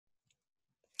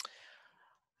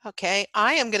Okay,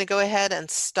 I am going to go ahead and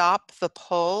stop the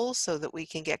poll so that we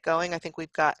can get going. I think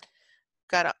we've got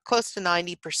close to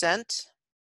 90%.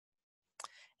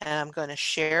 And I'm going to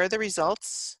share the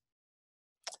results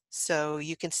so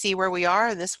you can see where we are,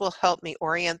 and this will help me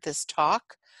orient this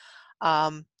talk.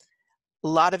 Um, a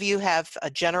lot of you have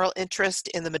a general interest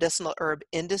in the medicinal herb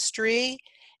industry,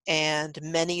 and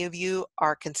many of you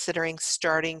are considering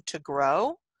starting to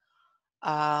grow.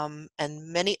 So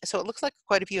it looks like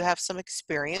quite a few have some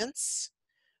experience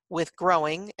with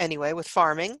growing, anyway, with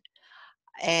farming.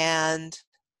 And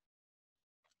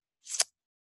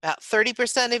about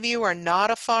 30% of you are not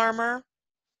a farmer.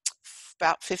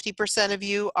 About 50% of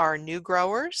you are new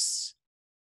growers,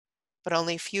 but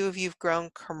only a few of you have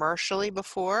grown commercially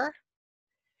before.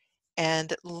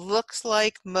 And it looks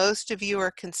like most of you are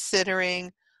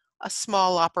considering a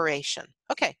small operation.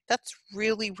 Okay, that's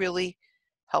really, really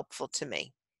helpful to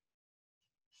me.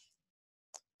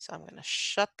 So I'm going to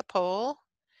shut the poll,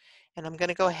 and I'm going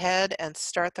to go ahead and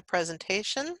start the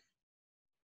presentation.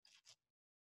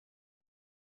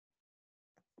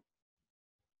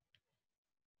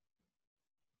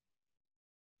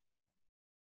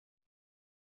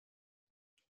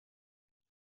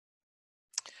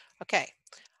 Okay.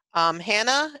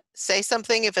 Hannah, say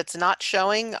something if it's not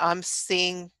showing. I'm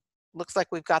seeing, looks like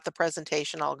we've got the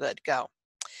presentation all good. Go.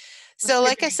 So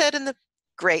like I said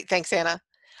great, thanks, Hannah.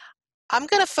 I'm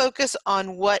going to focus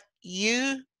on what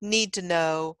you need to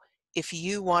know if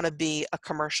you want to be a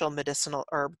commercial medicinal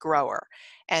herb grower.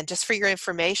 And just for your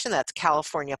information, that's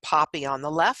California poppy on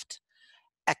the left,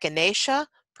 echinacea,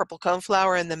 purple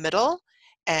coneflower in the middle,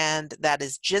 and that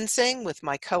is ginseng with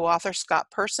my co-author Scott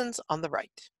Persons on the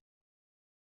right.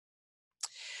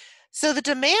 So the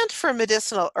demand for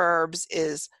medicinal herbs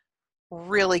is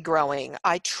really growing.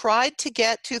 I tried to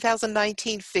get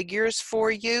 2019 figures for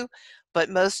you, but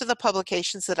most of the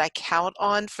publications that I count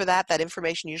on for that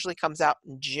information usually comes out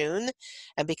in June.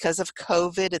 And because of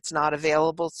COVID, it's not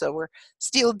available. So we're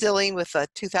still dealing with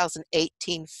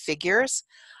 2018 figures.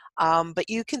 But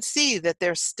you can see that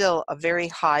there's still a very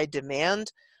high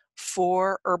demand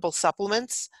for herbal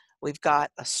supplements. We've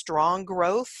got a strong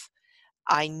growth.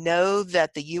 I know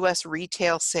that the U.S.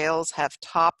 retail sales have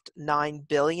topped $9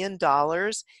 billion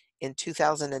in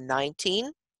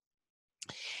 2019.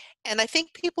 And I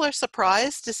think people are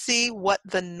surprised to see what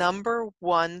the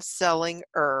 #1 selling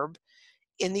herb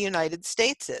in the United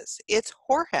States is. It's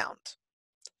horehound.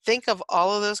 Think of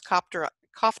all of those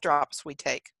cough drops we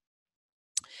take.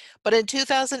 But in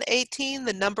 2018,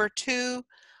 the #2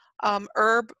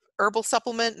 herbal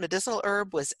supplement, medicinal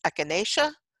herb, was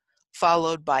echinacea,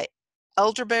 followed by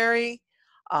elderberry,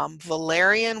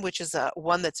 valerian, which is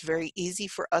one that's very easy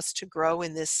for us to grow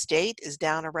in this state, is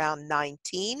down around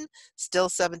 19, still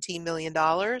 $17 million.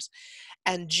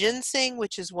 And ginseng,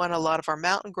 which is one a lot of our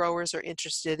mountain growers are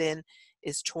interested in,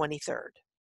 is 23rd.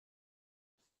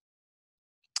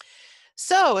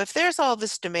 So if there's all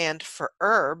this demand for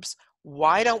herbs,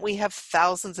 why don't we have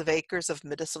thousands of acres of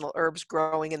medicinal herbs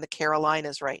growing in the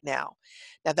Carolinas right now?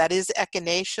 Now that is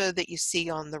echinacea that you see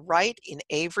on the right in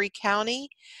Avery County,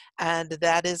 and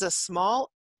that is a small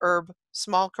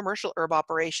commercial herb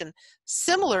operation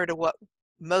similar to what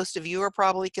most of you are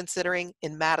probably considering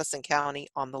in Madison County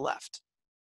on the left.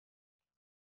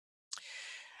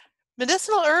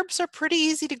 Medicinal herbs are pretty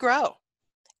easy to grow,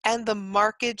 and the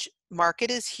market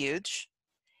is huge.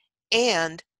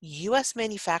 And U.S.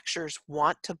 manufacturers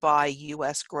want to buy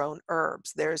U.S. grown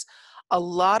herbs. There's a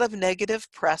lot of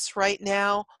negative press right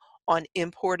now on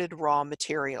imported raw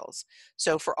materials.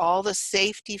 So for all the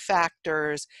safety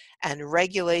factors and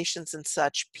regulations and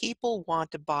such, people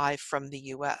want to buy from the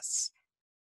U.S.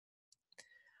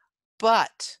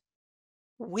 But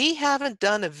we haven't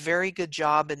done a very good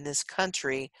job in this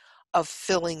country of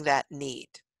filling that need.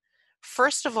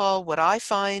 First of all, what I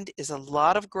find is a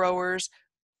lot of growers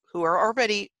who are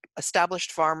already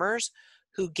established farmers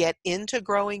who get into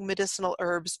growing medicinal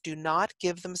herbs do not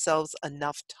give themselves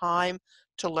enough time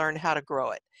to learn how to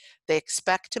grow it. They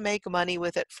expect to make money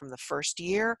with it from the first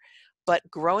year, but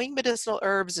growing medicinal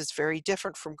herbs is very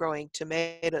different from growing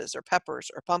tomatoes or peppers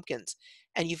or pumpkins,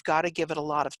 and you've got to give it a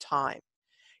lot of time.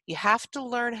 You have to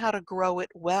learn how to grow it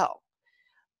well.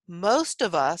 Most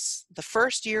of us, the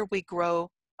first year we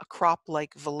grow a crop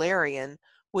like valerian,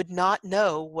 would not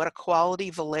know what a quality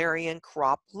valerian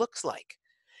crop looks like.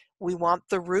 We want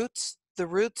the roots. The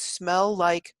roots smell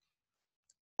like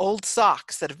old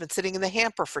socks that have been sitting in the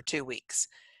hamper for 2 weeks.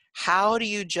 How do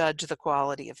you judge the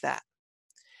quality of that?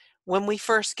 When we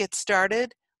first get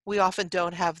started, we often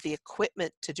don't have the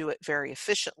equipment to do it very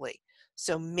efficiently.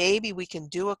 So maybe we can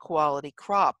do a quality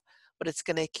crop, but it's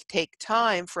going to take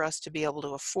time for us to be able to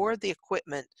afford the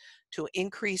equipment to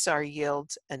increase our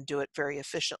yields and do it very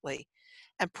efficiently.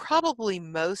 And probably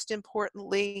most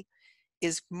importantly,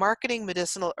 is marketing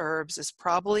medicinal herbs is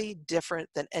probably different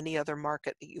than any other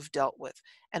market that you've dealt with,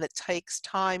 and it takes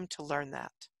time to learn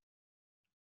that.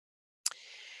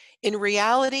 In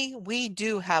reality, we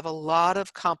do have a lot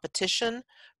of competition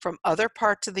from other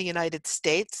parts of the United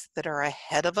States that are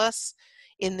ahead of us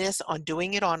in this on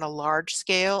doing it on a large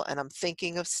scale, and I'm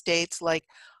thinking of states like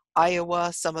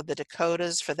Iowa, some of the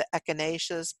Dakotas for the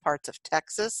echinaceas, parts of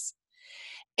Texas.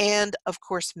 And of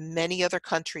course, many other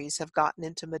countries have gotten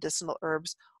into medicinal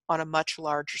herbs on a much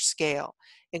larger scale,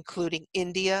 including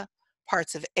India,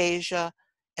 parts of Asia,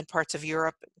 and parts of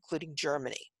Europe, including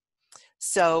Germany.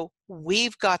 So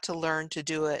we've got to learn to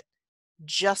do it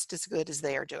just as good as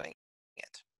they are doing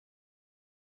it.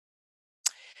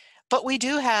 But we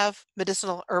do have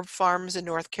medicinal herb farms in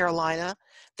North Carolina.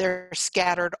 They're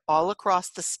scattered all across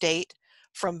the state,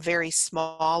 from very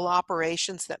small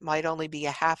operations that might only be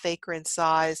a half acre in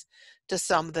size to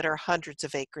some that are hundreds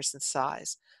of acres in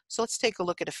size. So let's take a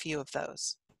look at a few of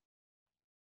those.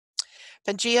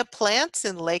 Pangea Plants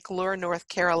in Lake Lure, North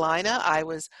Carolina. I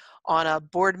was on a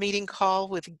board meeting call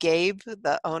with Gabe,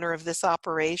 the owner of this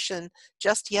operation,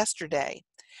 just yesterday.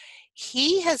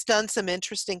 He has done some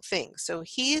interesting things. So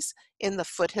he's in the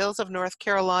foothills of North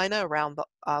Carolina around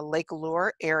the Lake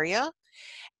Lure area,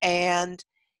 and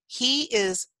he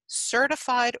is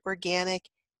certified organic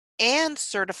and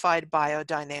certified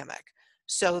biodynamic.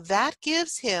 So that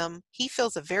gives him, he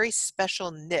fills a very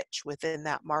special niche within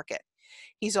that market.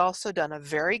 He's also done a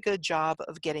very good job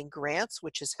of getting grants,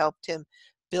 which has helped him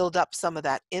build up some of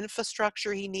that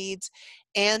infrastructure he needs,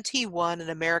 and he won an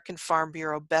American Farm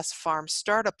Bureau Best Farm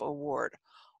Startup Award.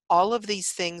 All of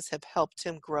these things have helped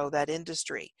him grow that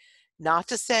industry. Not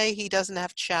to say he doesn't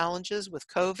have challenges with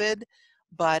COVID,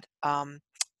 but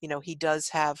he does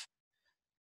have,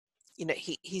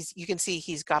 you can see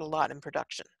he's got a lot in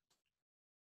production.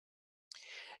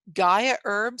 Gaia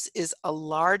Herbs is a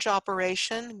large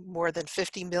operation, more than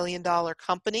 $50 million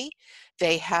company.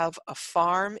 They have a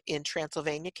farm in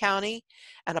Transylvania County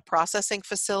and a processing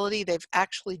facility. They've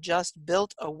actually just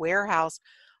built a warehouse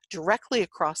directly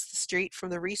across the street from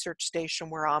the research station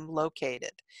where I'm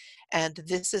located. And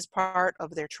this is part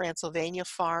of their Transylvania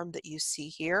farm that you see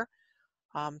here.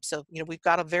 So, we've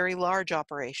got a very large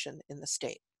operation in the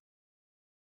state.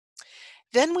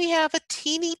 Then we have a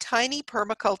teeny tiny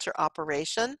permaculture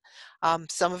operation.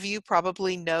 Some of you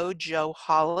probably know Joe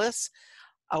Hollis,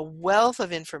 a wealth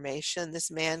of information.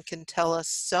 This man can tell us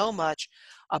so much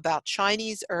about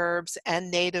Chinese herbs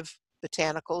and native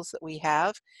botanicals that we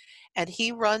have, and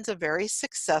he runs a very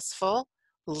successful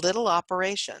little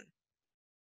operation.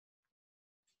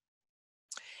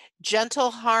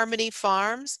 Gentle Harmony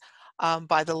Farms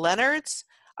by the Leonards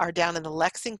are down in the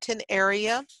Lexington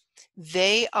area.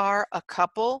 They are a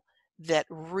couple that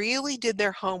really did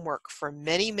their homework for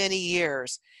many, many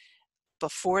years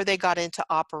before they got into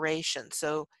operation.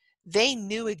 So they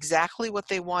knew exactly what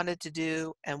they wanted to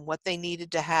do and what they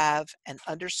needed to have, and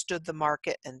understood the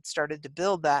market and started to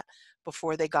build that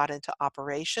before they got into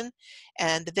operation.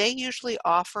 And they usually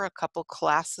offer a couple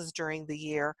classes during the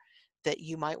year that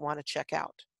you might want to check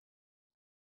out.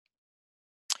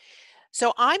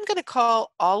 So I'm going to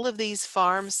call all of these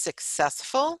farms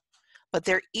successful, but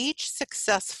they're each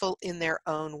successful in their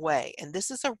own way. And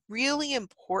this is a really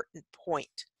important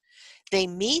point. They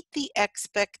meet the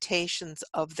expectations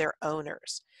of their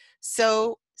owners.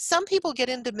 So some people get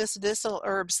into medicinal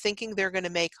herbs thinking they're going to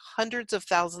make hundreds of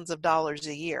thousands of dollars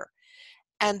a year.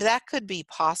 And that could be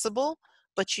possible,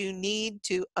 but you need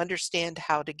to understand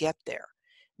how to get there.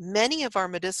 Many of our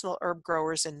medicinal herb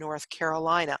growers in North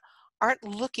Carolina aren't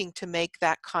looking to make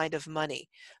that kind of money.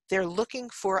 They're looking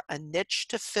for a niche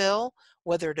to fill,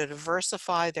 whether to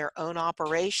diversify their own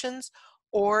operations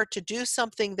or to do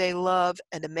something they love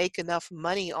and to make enough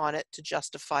money on it to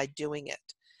justify doing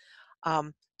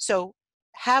it. So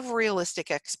have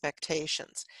realistic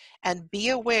expectations and be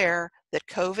aware that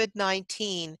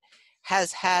COVID-19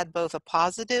 has had both a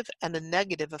positive and a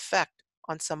negative effect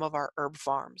on some of our herb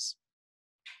farms.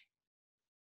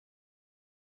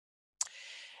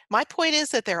 My point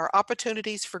is that there are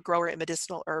opportunities for grower and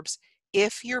medicinal herbs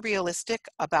if you're realistic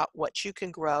about what you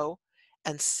can grow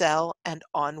and sell and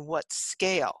on what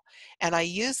scale. And I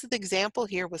use the example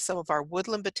here with some of our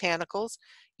woodland botanicals.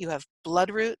 You have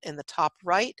bloodroot in the top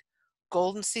right,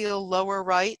 golden seal lower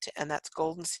right, and that's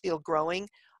golden seal growing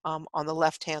on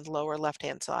the lower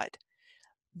left-hand side.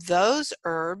 Those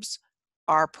herbs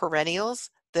are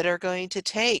perennials that are going to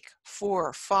take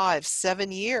 4, 5,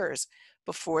 7 years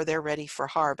before they're ready for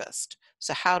harvest.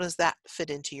 So how does that fit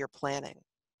into your planning?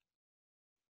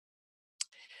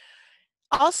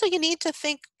 Also, you need to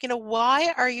think,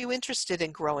 why are you interested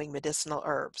in growing medicinal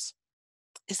herbs?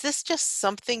 Is this just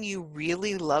something you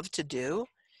really love to do?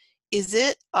 Is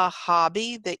it a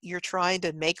hobby that you're trying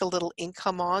to make a little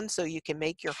income on so you can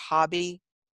make your hobby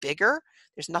bigger?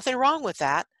 There's nothing wrong with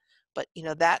that, but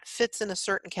that fits in a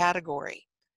certain category.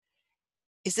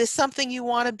 Is this something you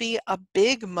want to be a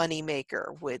big money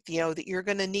maker with, that you're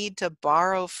going to need to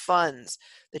borrow funds,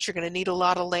 that you're going to need a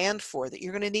lot of land for, that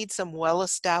you're going to need some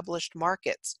well-established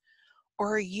markets?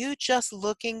 Or are you just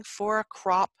looking for a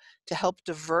crop to help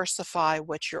diversify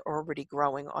what you're already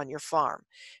growing on your farm?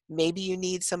 Maybe you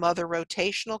need some other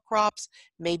rotational crops.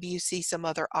 Maybe you see some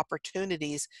other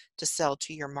opportunities to sell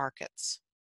to your markets.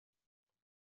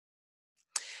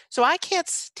 So I can't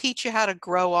teach you how to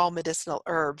grow all medicinal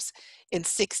herbs in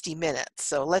 60 minutes.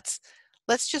 So let's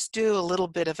just do a little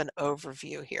bit of an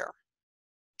overview here.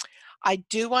 I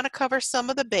do want to cover some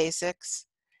of the basics,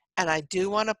 and I do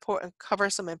want to cover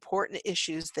some important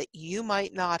issues that you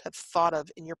might not have thought of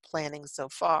in your planning so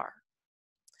far.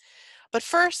 But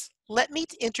first, let me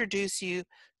introduce you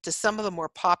to some of the more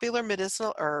popular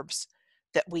medicinal herbs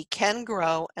that we can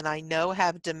grow and I know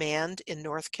have demand in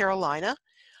North Carolina.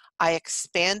 I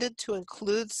expanded to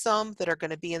include some that are going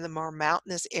to be in the more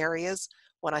mountainous areas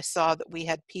when I saw that we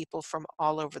had people from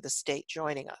all over the state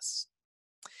joining us.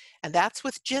 And that's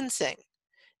with ginseng.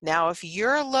 Now, if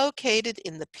you're located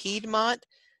in the Piedmont,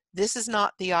 this is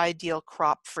not the ideal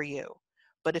crop for you.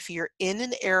 But if you're in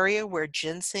an area where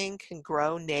ginseng can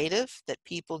grow native, that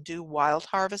people do wild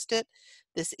harvest it,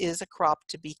 this is a crop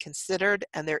to be considered.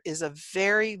 And there is a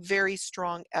very, very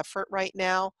strong effort right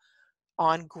now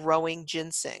on growing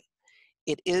ginseng.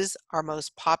 It is our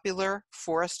most popular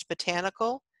forest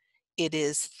botanical. It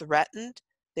is threatened.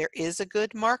 There is a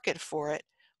good market for it,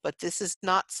 but this is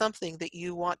not something that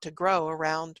you want to grow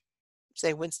around,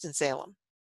 say, Winston-Salem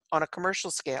on a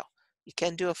commercial scale. You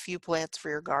can do a few plants for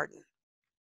your garden.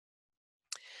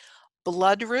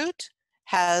 Bloodroot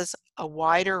has a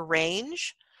wider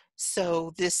range.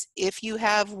 So if you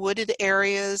have wooded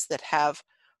areas that have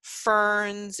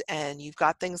ferns and you've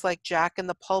got things like Jack in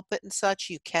the Pulpit and such,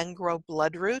 you can grow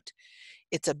bloodroot.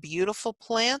 It's a beautiful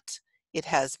plant. It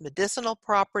has medicinal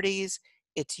properties.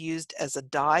 It's used as a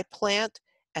dye plant,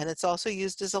 and it's also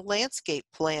used as a landscape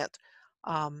plant,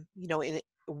 in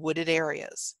wooded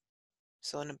areas.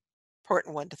 So an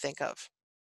important one to think of.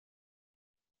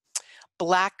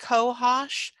 Black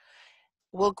cohosh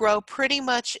will grow pretty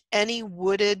much any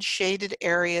wooded, shaded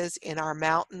areas in our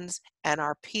mountains and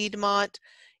our Piedmont.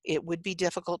 It would be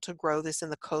difficult to grow this in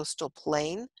the coastal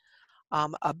plain.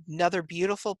 Another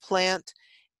beautiful plant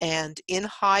and in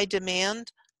high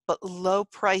demand, but low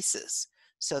prices.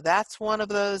 So that's one of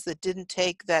those that didn't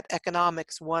take that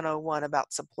economics 101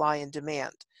 about supply and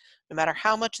demand. No matter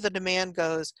how much the demand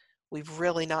goes, we've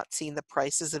really not seen the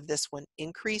prices of this one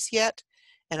increase yet.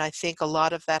 And I think a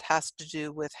lot of that has to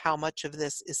do with how much of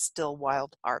this is still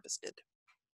wild harvested.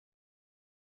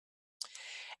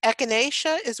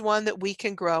 Echinacea is one that we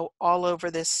can grow all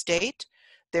over this state.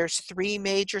 There's 3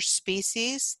 major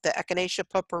species, the Echinacea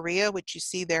purpurea, which you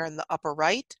see there in the upper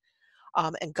right,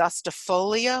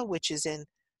 Angustifolia, which is in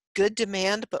good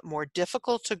demand but more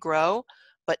difficult to grow.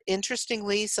 But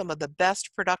interestingly, some of the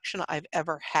best production I've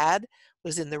ever had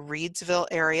was in the Reedsville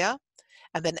area.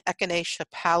 And then Echinacea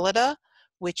pallida,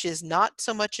 which is not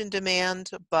so much in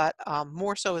demand, but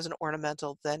more so as an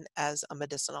ornamental than as a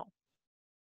medicinal.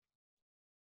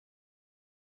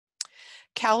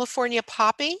 California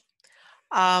poppy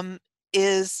um,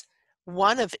 is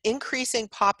one of increasing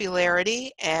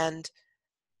popularity and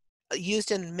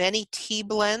used in many tea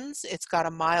blends. It's got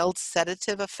a mild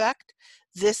sedative effect.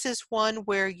 This is one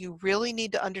where you really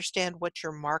need to understand what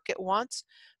your market wants,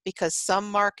 because some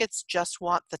markets just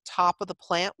want the top of the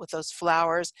plant with those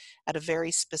flowers at a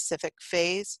very specific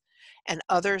phase, and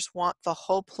others want the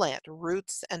whole plant,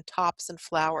 roots and tops and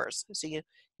flowers. So you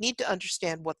need to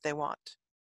understand what they want.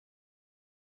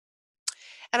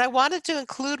 And I wanted to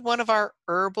include one of our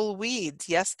herbal weeds.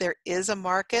 Yes, there is a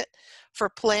market for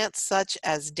plants such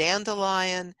as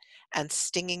dandelion and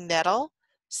stinging nettle.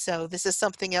 So this is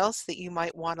something else that you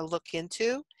might want to look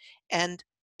into. And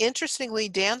interestingly,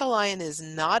 dandelion is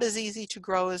not as easy to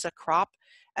grow as a crop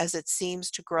as it seems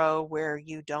to grow where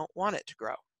you don't want it to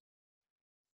grow.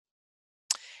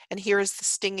 And here is the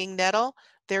stinging nettle.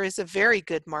 There is a very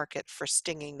good market for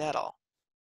stinging nettle.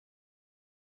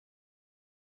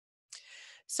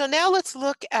 So now let's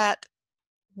look at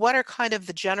what are kind of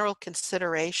the general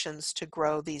considerations to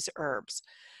grow these herbs.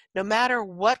 No matter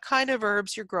what kind of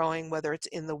herbs you're growing, whether it's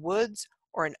in the woods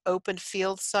or an open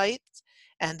field site,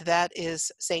 and that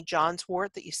is St. John's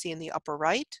wort that you see in the upper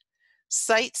right.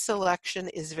 Site selection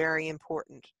is very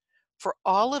important. For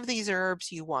all of these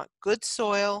herbs, you want good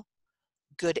soil,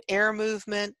 good air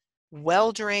movement,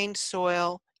 well-drained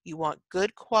soil. You want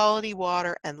good quality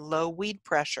water and low weed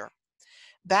pressure.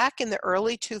 Back in the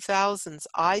early 2000s,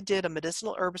 I did a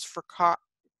medicinal herbs for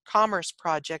commerce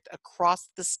project across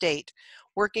the state,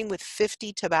 working with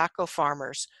 50 tobacco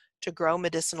farmers to grow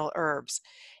medicinal herbs.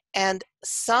 And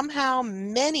somehow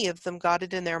many of them got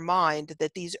it in their mind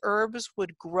that these herbs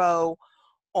would grow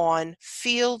on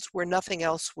fields where nothing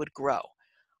else would grow.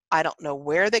 I don't know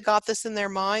where they got this in their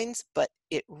minds, but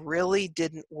it really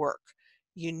didn't work.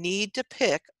 You need to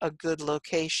pick a good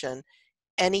location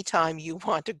anytime you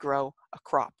want to grow a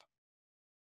crop.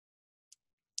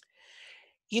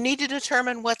 You need to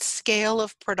determine what scale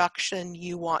of production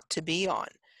you want to be on.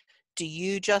 Do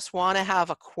you just want to have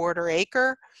a quarter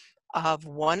acre of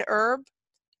one herb,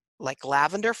 like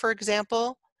lavender, for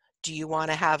example? Do you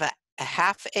want to have a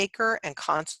half acre and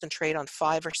concentrate on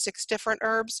 5 or 6 different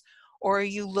herbs? Or are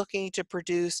you looking to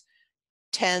produce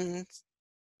 10,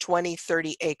 20,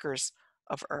 30 acres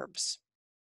of herbs?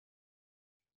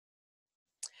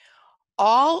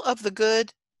 All of the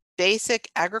good basic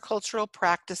agricultural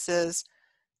practices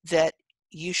that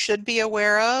you should be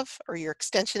aware of, or your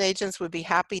extension agents would be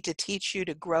happy to teach you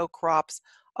to grow crops,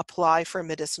 apply for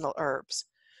medicinal herbs.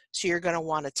 So you're going to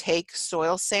want to take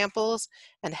soil samples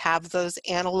and have those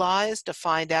analyzed to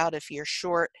find out if you're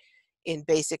short in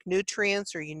basic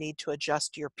nutrients or you need to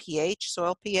adjust your pH,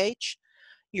 soil pH.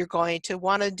 You're going to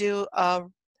want to do a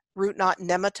root knot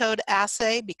nematode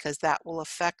assay because that will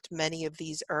affect many of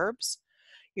these herbs.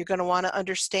 You're going to want to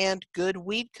understand good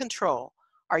weed control.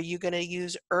 Are you going to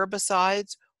use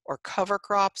herbicides or cover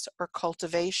crops or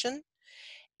cultivation?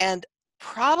 And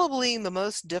probably the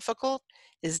most difficult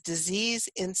is disease,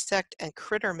 insect, and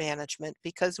critter management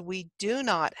because we do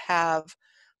not have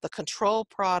the control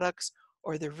products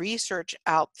or the research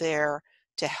out there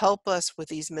to help us with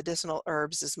these medicinal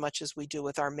herbs as much as we do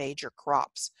with our major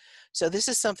crops. So this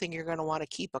is something you're going to want to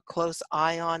keep a close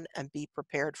eye on and be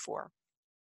prepared for.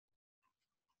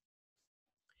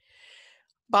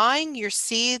 Buying your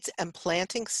seeds and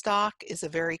planting stock is a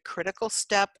very critical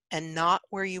step and not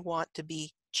where you want to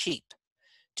be cheap.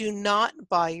 Do not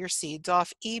buy your seeds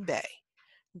off eBay.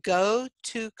 Go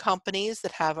to companies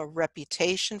that have a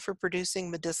reputation for producing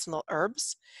medicinal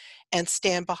herbs and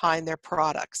stand behind their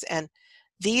products. And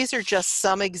these are just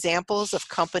some examples of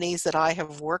companies that I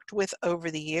have worked with over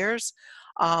the years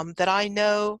that I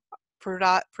know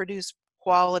produce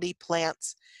quality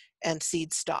plants and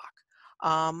seed stock.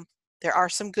 Um, there are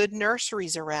some good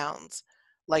nurseries around,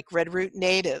 like Red Root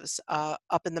Natives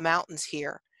up in the mountains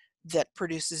here that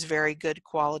produces very good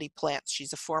quality plants.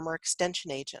 She's a former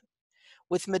extension agent.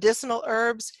 With medicinal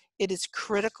herbs, it is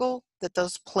critical that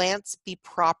those plants be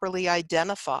properly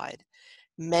identified.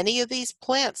 Many of these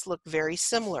plants look very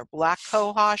similar, black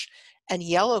cohosh and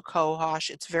yellow cohosh.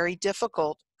 It's very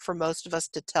difficult for most of us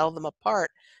to tell them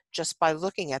apart just by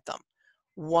looking at them.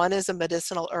 One is a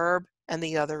medicinal herb and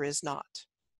the other is not.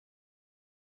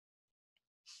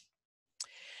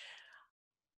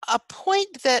 A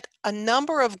point that a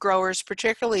number of growers,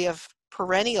 particularly of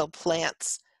perennial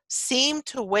plants, seem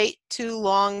to wait too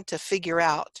long to figure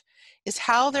out is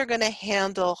how they're going to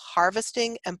handle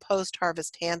harvesting and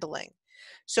post-harvest handling.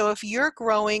 So if you're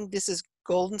growing, this is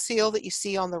golden seal that you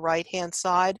see on the right-hand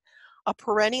side, a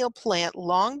perennial plant,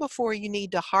 long before you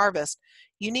need to harvest,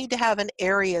 you need to have an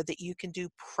area that you can do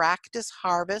practice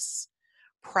harvests,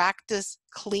 practice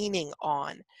cleaning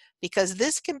on, because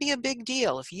this can be a big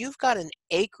deal. If you've got an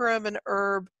acre of an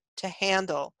herb to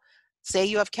handle, say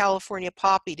you have California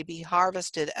poppy to be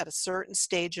harvested at a certain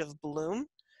stage of bloom,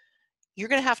 you're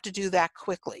going to have to do that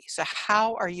quickly. So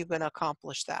how are you going to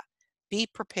accomplish that? Be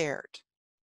prepared.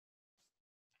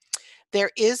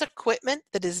 There is equipment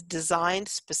that is designed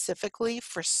specifically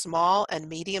for small and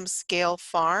medium scale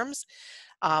farms.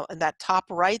 In that top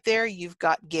right there, you've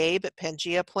got Gabe at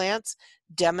Pangea Plants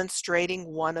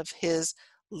demonstrating one of his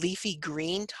leafy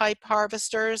green type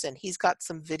harvesters, and he's got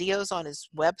some videos on his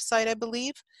website, I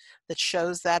believe, that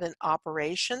shows that in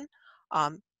operation.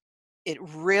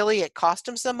 It cost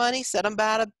him some money, set him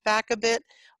back a bit,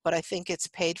 but I think it's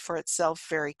paid for itself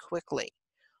very quickly.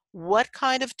 What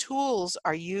kind of tools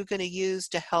are you going to use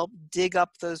to help dig up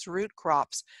those root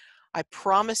crops? I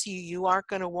promise you, you aren't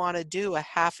going to want to do a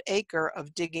half acre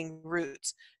of digging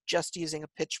roots just using a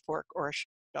pitchfork or a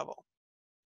shovel.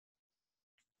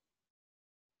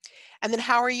 And then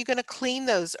how are you going to clean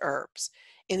those herbs?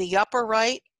 In the upper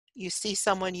right, you see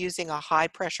someone using a high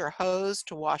pressure hose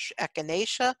to wash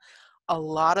echinacea. A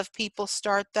lot of people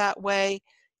start that way.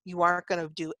 you aren't going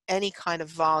to do any kind of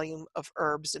volume of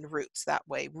herbs and roots that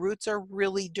way. Roots are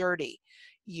really dirty.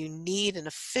 You need an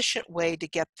efficient way to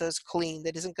get those clean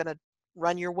that isn't going to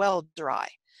run your well dry.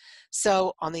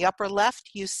 So on the upper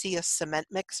left, you see a cement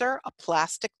mixer, a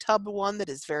plastic tub one that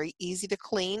is very easy to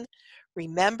clean.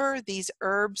 Remember, these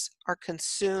herbs are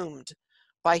consumed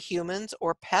by humans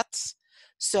or pets,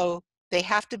 so they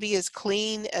have to be as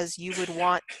clean as you would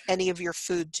want any of your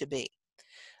food to be.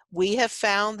 We have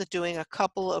found that doing a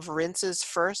couple of rinses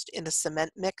first in a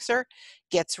cement mixer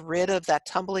gets rid of that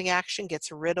tumbling action, gets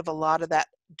rid of a lot of that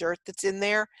dirt that's in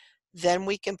there. Then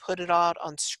we can put it out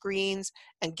on screens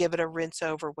and give it a rinse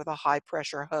over with a high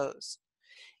pressure hose.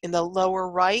 In the lower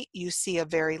right, you see a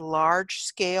very large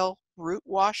scale root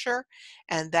washer,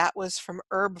 and that was from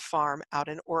Herb Farm out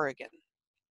in Oregon.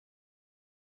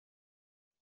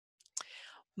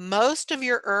 Most of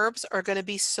your herbs are going to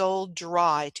be sold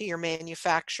dry to your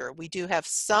manufacturer. We do have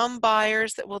some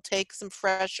buyers that will take some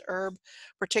fresh herb,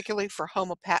 particularly for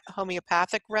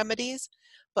homeopathic remedies,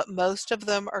 but most of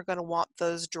them are going to want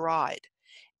those dried.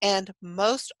 And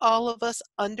most all of us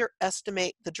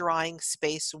underestimate the drying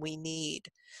space we need.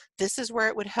 This is where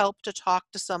it would help to talk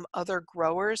to some other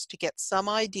growers to get some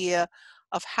idea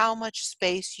of how much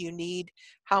space you need,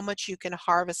 how much you can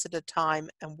harvest at a time,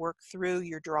 and work through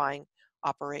your drying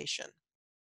operation.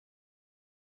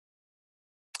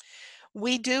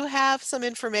 We do have some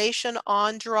information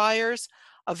on dryers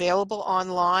available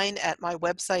online at my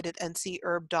website at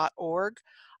ncherb.org.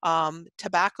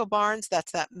 Tobacco barns,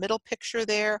 that's that middle picture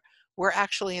there. We're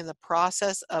actually in the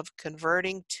process of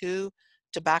converting two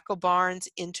tobacco barns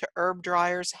into herb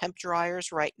dryers, hemp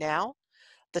dryers right now.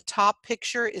 The top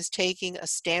picture is taking a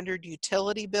standard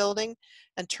utility building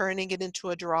and turning it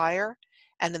into a dryer.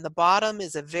 And in the bottom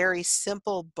is a very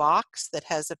simple box that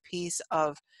has a piece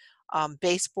of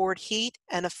baseboard heat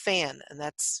and a fan. And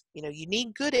that's, you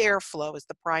need good airflow is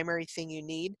the primary thing you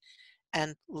need,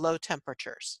 and low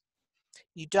temperatures.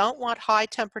 You don't want high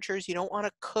temperatures. You don't want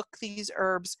to cook these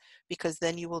herbs because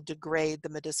then you will degrade the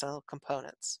medicinal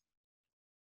components.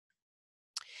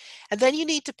 And then you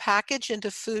need to package into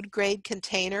food grade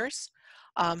containers.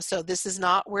 So this is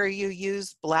not where you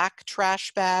use black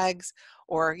trash bags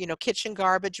or kitchen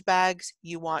garbage bags.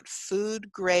 You want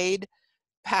food grade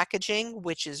packaging,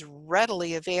 which is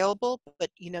readily available, but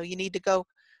you need to go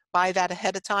buy that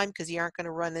ahead of time because you aren't going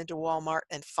to run into Walmart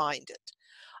and find it.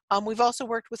 We've also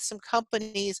worked with some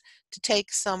companies to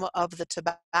take some of the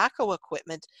tobacco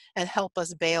equipment and help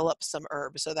us bale up some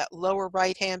herbs. So that lower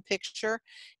right-hand picture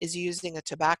is using a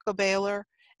tobacco baler,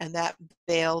 and that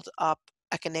baled up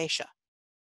echinacea.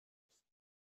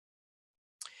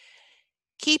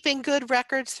 Keeping good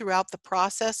records throughout the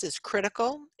process is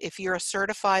critical. If you're a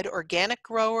certified organic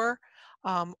grower,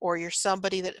 or you're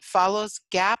somebody that follows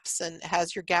GAPS and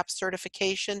has your GAPS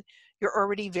certification, you're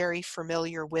already very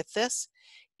familiar with this.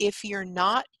 If you're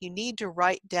not, you need to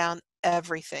write down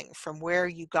everything from where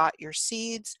you got your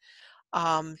seeds,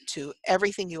 to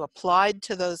everything you applied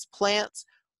to those plants,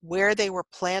 where they were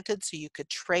planted so you could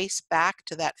trace back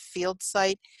to that field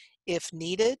site if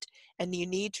needed, and you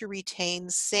need to retain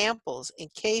samples in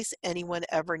case anyone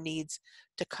ever needs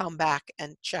to come back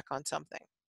and check on something.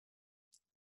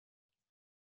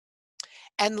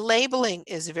 And labeling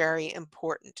is very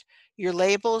important. Your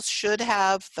labels should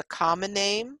have the common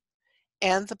name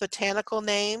and the botanical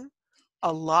name,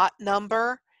 a lot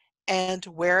number, and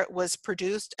where it was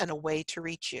produced, and a way to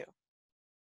reach you.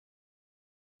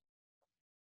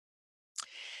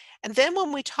 And then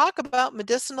when we talk about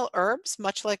medicinal herbs,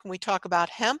 much like when we talk about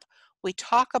hemp, we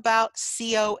talk about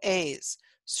COAs,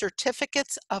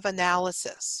 certificates of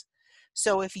analysis.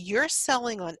 So if you're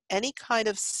selling on any kind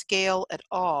of scale at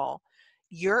all,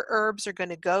 your herbs are going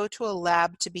to go to a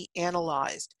lab to be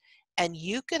analyzed. And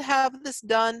you could have this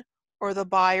done, or the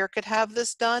buyer could have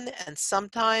this done, and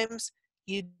sometimes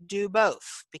you do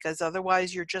both, because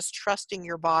otherwise you're just trusting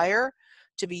your buyer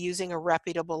to be using a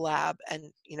reputable lab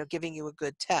and giving you a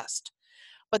good test.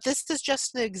 But this is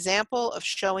just an example of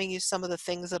showing you some of the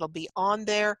things that'll be on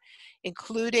there,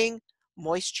 including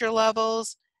moisture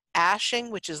levels,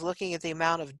 ashing, which is looking at the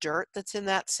amount of dirt that's in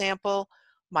that sample,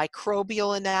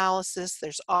 microbial analysis.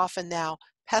 There's often now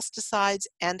pesticides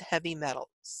and heavy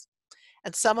metals.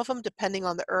 And some of them, depending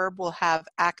on the herb, will have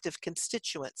active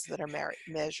constituents that are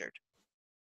measured.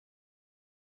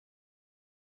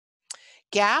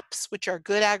 GAPS, which are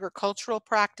good agricultural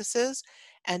practices,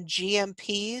 and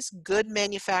GMPs, good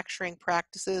manufacturing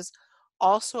practices,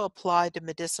 also apply to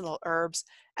medicinal herbs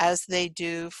as they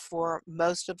do for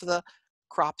most of the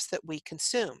crops that we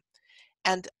consume.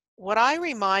 And what I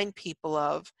remind people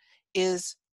of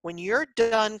is when you're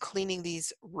done cleaning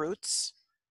these roots,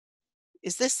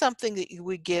 Is this something that you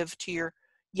would give to your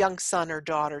young son or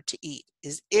daughter to eat?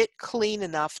 Is it clean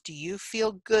enough? Do you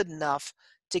feel good enough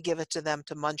to give it to them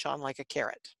to munch on like a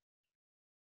carrot?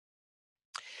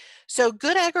 So,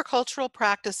 good agricultural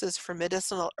practices for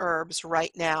medicinal herbs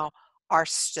right now are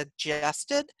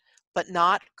suggested, but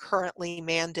not currently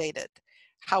mandated.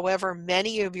 However,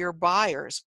 many of your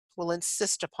buyers will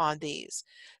insist upon these.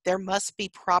 There must be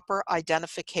proper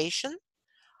identification.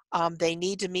 They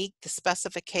need to meet the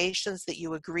specifications that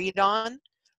you agreed on.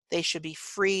 They should be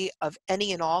free of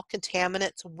any and all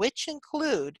contaminants, which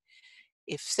include,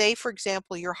 if, say, for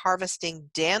example, you're harvesting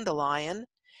dandelion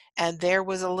and there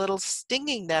was a little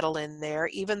stinging nettle in there,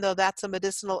 even though that's a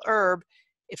medicinal herb,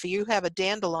 if you have a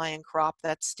dandelion crop,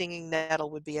 that stinging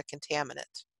nettle would be a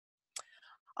contaminant.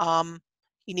 Um,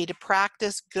 you need to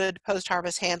practice good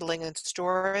post-harvest handling and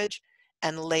storage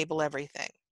and label everything.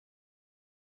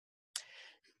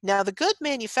 Now, the good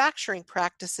manufacturing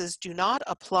practices do not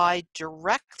apply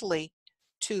directly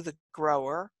to the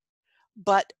grower,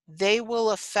 but they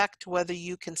will affect whether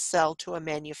you can sell to a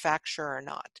manufacturer or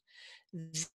not.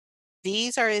 Th-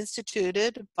 These are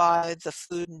instituted by the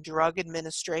Food and Drug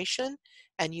Administration,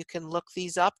 and you can look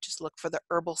these up. Just look for the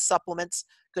herbal supplements,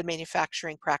 good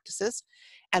manufacturing practices.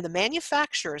 And the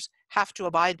manufacturers have to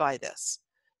abide by this.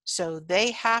 So they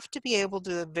have to be able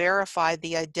to verify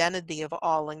the identity of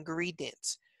all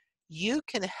ingredients. You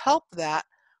can help that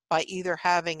by either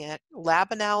having a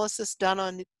lab analysis done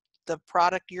on the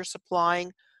product you're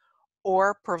supplying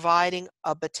or providing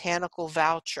a botanical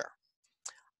voucher.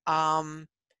 Um,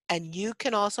 and you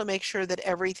can also make sure that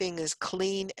everything is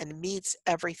clean and meets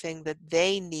everything that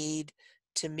they need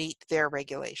to meet their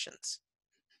regulations.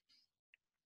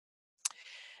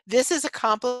 This is a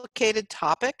complicated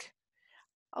topic,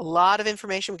 a lot of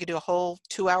information. We could do a whole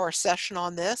 2-hour session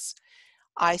on this.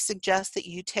 I suggest that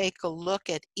you take a look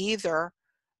at either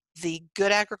the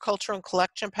good agricultural and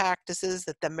collection practices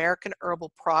that the American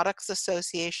Herbal Products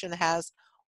Association has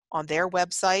on their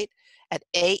website at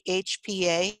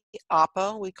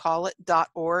ahpa, we call it,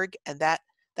 .org, and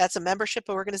that's a membership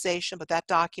organization, but that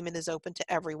document is open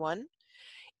to everyone.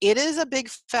 It is a big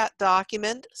fat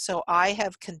document, so I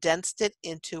have condensed it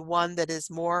into one that is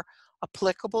more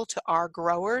applicable to our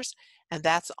growers, and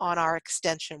that's on our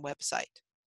extension website.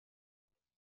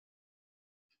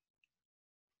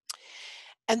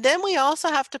 And then we also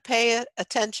have to pay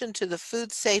attention to the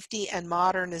Food Safety and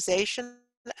Modernization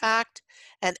Act,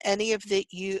 and any of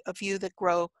you that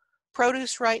grow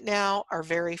produce right now are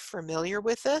very familiar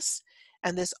with this.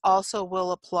 And this also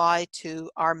will apply to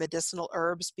our medicinal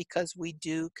herbs because we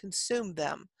do consume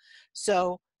them.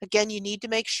 So again, you need to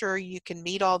make sure you can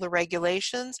meet all the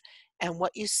regulations. And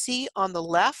what you see on the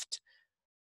left,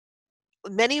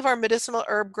 many of our medicinal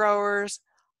herb growers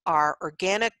are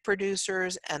organic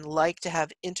producers and like to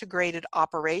have integrated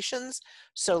operations.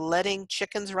 So letting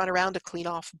chickens run around to clean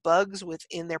off bugs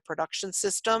within their production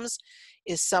systems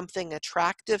is something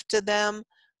attractive to them,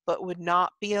 but would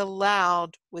not be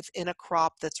allowed within a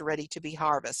crop that's ready to be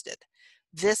harvested.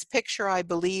 This picture, I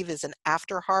believe, is an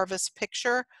after harvest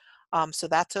picture, so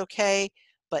that's okay,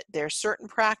 but there are certain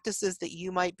practices that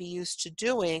you might be used to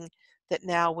doing that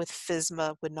now with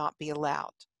FSMA would not be allowed.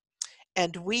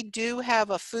 And we do have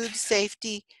a food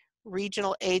safety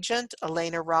regional agent,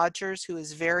 Elena Rogers, who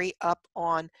is very up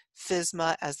on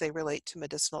FSMA as they relate to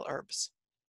medicinal herbs.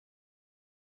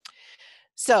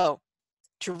 So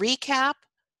to recap,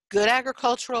 good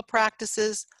agricultural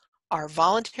practices are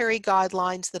voluntary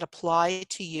guidelines that apply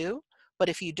to you, but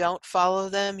if you don't follow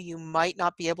them, you might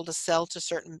not be able to sell to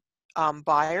certain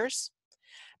buyers.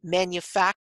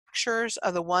 Manufacturers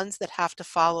are the ones that have to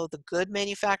follow the good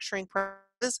manufacturing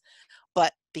practices,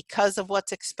 but because of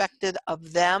what's expected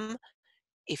of them,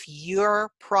 if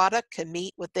your product can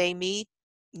meet what they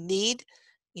need,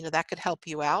 that could help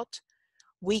you out.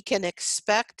 We can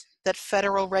expect that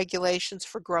federal regulations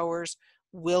for growers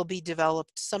will be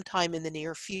developed sometime in the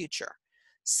near future.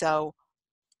 So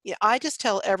yeah, I just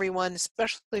tell everyone,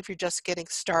 especially if you're just getting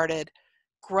started,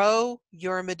 grow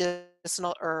your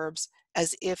medicinal herbs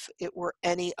as if it were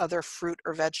any other fruit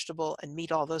or vegetable and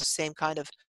meet all those same kind of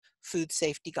food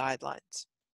safety guidelines.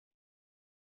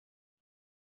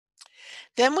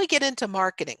 Then we get into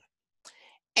marketing.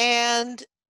 And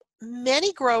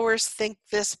many growers think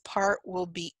this part will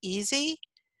be easy,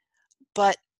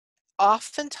 but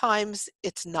oftentimes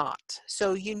it's not.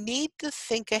 So you need to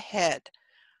think ahead.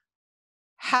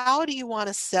 How do you want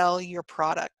to sell your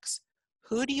products?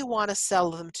 Who do you want to sell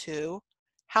them to?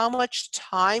 How much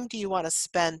time do you want to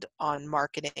spend on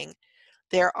marketing?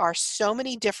 There are so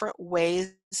many different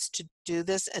ways to do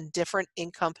this and different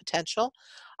income potential.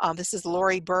 This is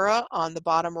Lori Burra on the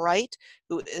bottom right,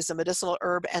 who is a medicinal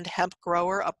herb and hemp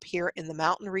grower up here in the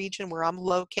mountain region where I'm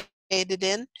located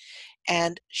in.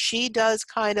 And she does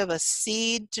kind of a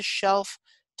seed to shelf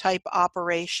type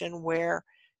operation where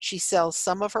she sells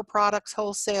some of her products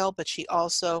wholesale, but she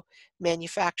also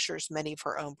manufactures many of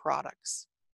her own products.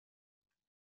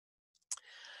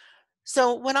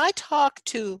 So when I talk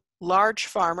to large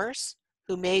farmers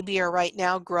who maybe are right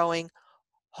now growing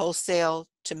wholesale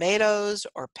tomatoes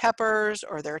or peppers,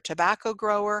 or they're a tobacco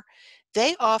grower,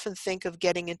 they often think of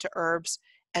getting into herbs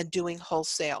and doing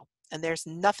wholesale. And there's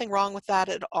nothing wrong with that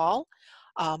at all.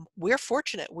 We're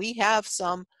fortunate. We have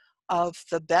some of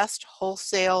the best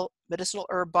wholesale medicinal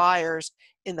herb buyers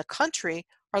in the country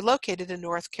are located in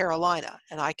North Carolina,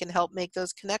 and I can help make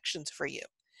those connections for you.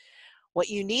 What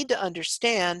you need to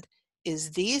understand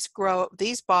is these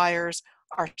buyers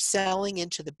are selling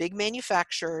into the big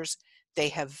manufacturers. They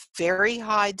have very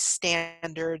high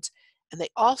standards, and they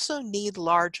also need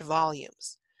large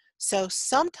volumes. So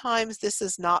sometimes this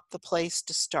is not the place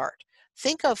to start.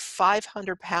 Think of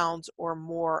 500 pounds or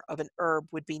more of an herb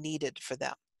would be needed for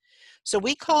them. So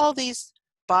we call these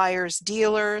buyers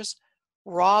dealers,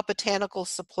 raw botanical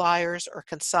suppliers, or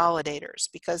consolidators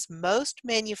because most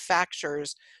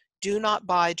manufacturers do not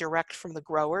buy direct from the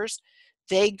growers.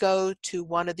 They go to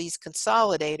one of these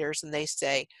consolidators and they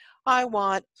say, I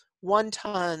want 1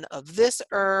 ton of this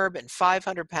herb and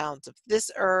 500 pounds of this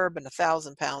herb and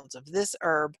 1,000 pounds of this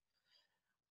herb.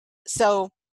 So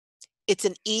it's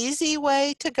an easy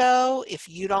way to go if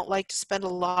you don't like to spend a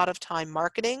lot of time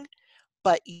marketing,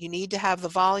 but you need to have the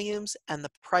volumes and the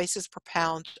prices per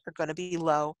pound are going to be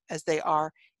low as they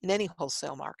are in any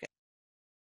wholesale market.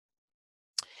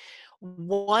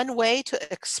 One way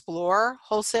to explore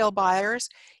wholesale buyers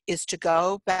is to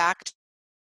go back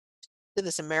to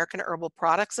this American Herbal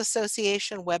Products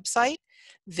Association website.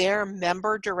 Their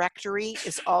member directory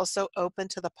is also open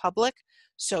to the public,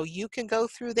 so you can go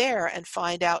through there and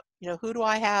find out, who do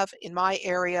I have in my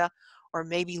area, or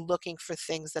maybe looking for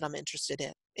things that I'm interested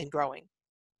in growing.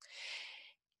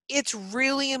 It's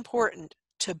really important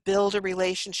to build a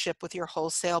relationship with your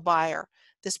wholesale buyer.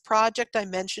 This project I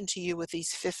mentioned to you with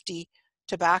these 50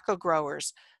 tobacco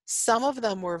growers, some of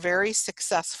them were very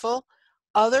successful.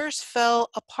 Others fell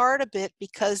apart a bit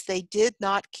because they did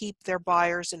not keep their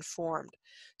buyers informed.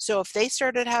 So if they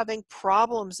started having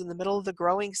problems in the middle of the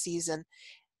growing season,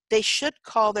 they should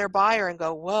call their buyer and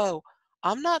go, whoa,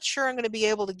 I'm not sure I'm going to be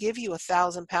able to give you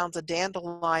 1,000 pounds of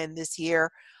dandelion this year.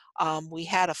 We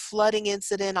had a flooding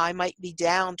incident. I might be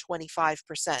down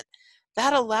 25%.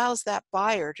 That allows that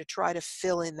buyer to try to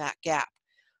fill in that gap.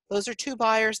 Those are two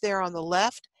buyers there on the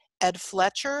left, Ed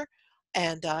Fletcher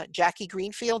and Jackie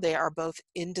Greenfield. They are both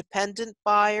independent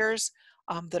buyers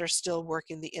that are still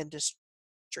working the industry.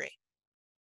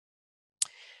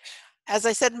 As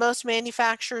I said, most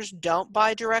manufacturers don't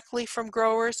buy directly from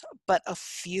growers, but a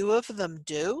few of them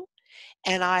do.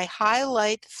 And I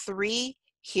highlight 3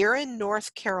 here in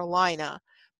North Carolina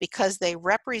because they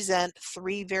represent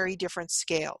 3 very different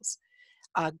scales.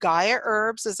 Gaia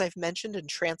Herbs, as I've mentioned, in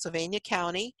Transylvania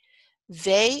County,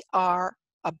 they are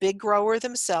a big grower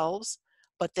themselves,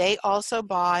 but they also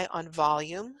buy on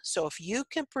volume. So if you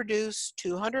can produce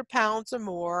 200 pounds or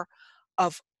more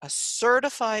of a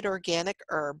certified organic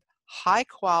herb, high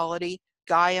quality,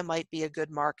 Gaia might be a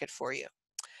good market for you.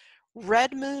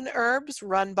 Red Moon Herbs,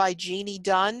 run by Jeannie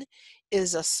Dunn,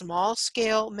 is a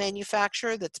small-scale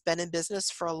manufacturer that's been in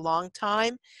business for a long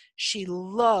time. She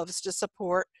loves to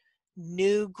support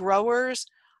new growers,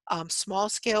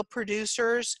 small-scale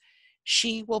producers.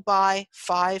 She will buy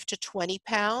 5 to 20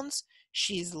 pounds.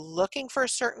 She's looking for a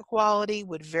certain quality,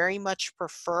 would very much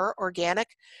prefer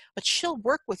organic, but she'll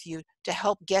work with you to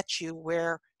help get you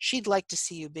where she'd like to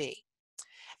see you be.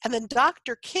 And then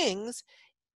Dr. King's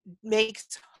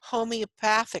makes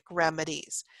homeopathic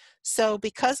remedies. So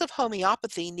because of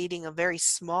homeopathy needing a very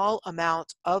small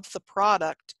amount of the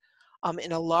product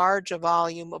in a large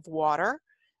volume of water,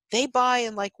 they buy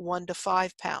in like 1 to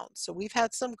 5 pounds. So we've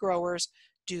had some growers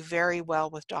do very well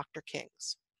with Dr.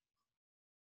 King's.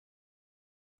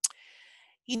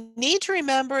 You need to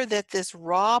remember that this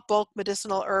raw bulk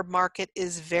medicinal herb market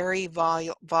is very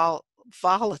volatile.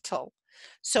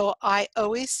 So I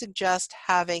always suggest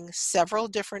having several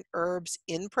different herbs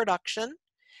in production,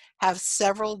 have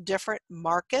several different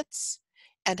markets,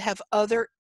 and have other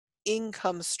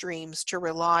income streams to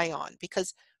rely on.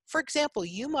 Because, for example,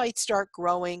 you might start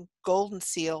growing golden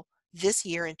seal this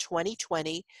year in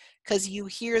 2020 because you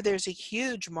hear there's a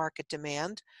huge market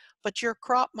demand, but your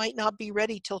crop might not be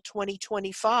ready till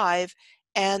 2025,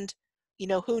 and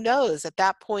who knows at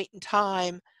that point in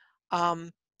time,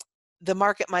 um, the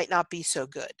market might not be so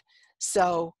good.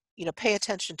 So, pay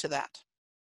attention to that.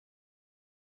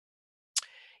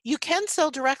 You can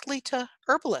sell directly to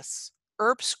herbalists,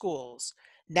 herb schools,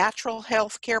 natural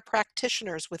health care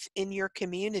practitioners within your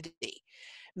community.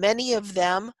 Many of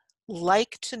them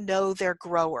like to know their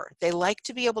grower. They like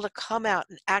to be able to come out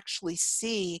and actually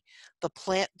see the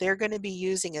plant they're going to be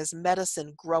using as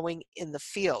medicine growing in the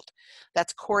field.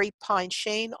 That's Corey Pine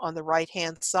Shane on the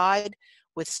right-hand side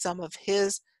with some of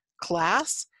his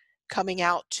class coming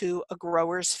out to a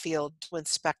grower's field to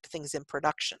inspect things in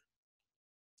production.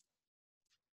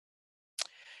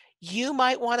 You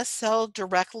might want to sell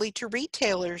directly to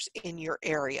retailers in your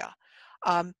area.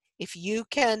 If you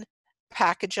can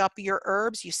package up your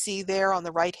herbs, you see there on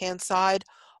the right-hand side,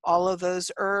 all of those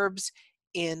herbs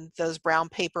in those brown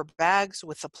paper bags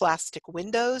with the plastic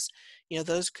windows.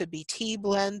 Those could be tea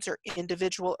blends or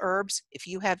individual herbs. If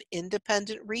you have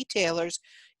independent retailers,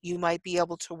 you might be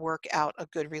able to work out a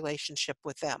good relationship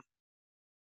with them.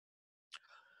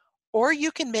 Or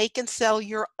you can make and sell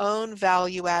your own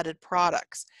value-added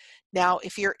products. Now,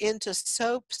 if you're into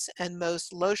soaps and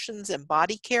most lotions and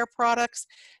body care products,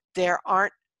 there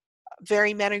aren't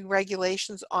very many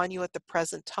regulations on you at the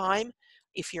present time.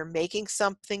 If you're making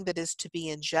something that is to be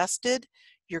ingested,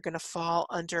 you're going to fall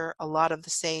under a lot of the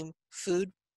same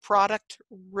food product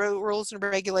rules and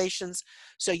regulations,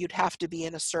 so you'd have to be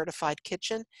in a certified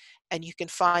kitchen, and you can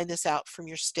find this out from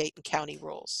your state and county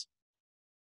rules.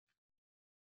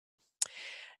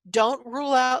 Don't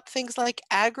rule out things like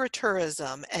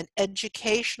agritourism and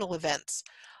educational events.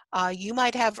 You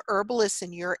might have herbalists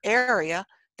in your area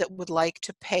that would like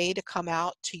to pay to come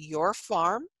out to your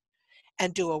farm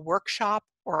and do a workshop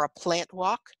or a plant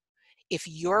walk. If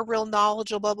you're real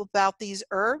knowledgeable about these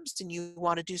herbs and you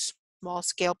want to do small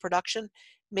scale production,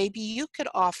 maybe you could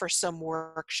offer some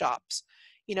workshops.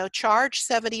 Charge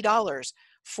 $70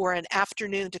 for an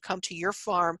afternoon to come to your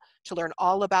farm to learn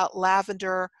all about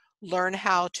lavender, learn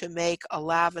how to make a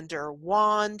lavender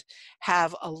wand,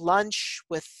 have a lunch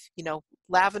with,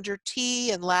 lavender tea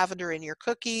and lavender in your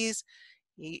cookies.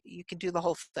 You can do the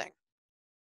whole thing.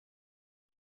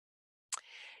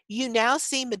 You now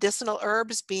see medicinal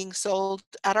herbs being sold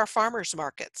at our farmers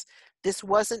markets. This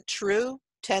wasn't true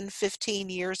 10, 15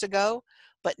 years ago,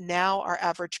 but now our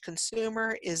average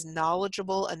consumer is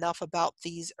knowledgeable enough about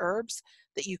these herbs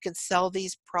that you can sell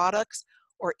these products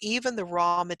or even the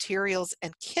raw materials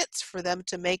and kits for them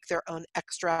to make their own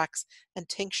extracts and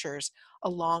tinctures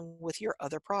along with your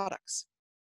other products.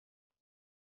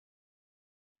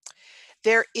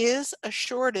 There is a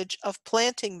shortage of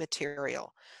planting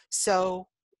material. So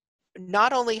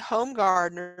not only home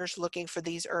gardeners looking for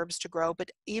these herbs to grow, but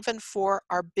even for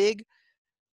our big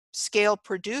scale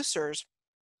producers,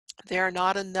 there are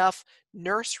not enough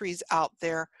nurseries out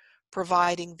there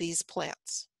providing these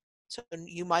plants. So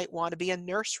you might want to be a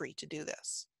nursery to do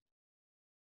this.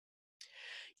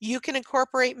 You can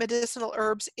incorporate medicinal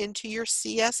herbs into your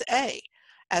CSA.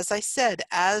 As I said,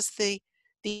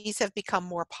 these have become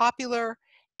more popular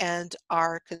and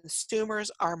our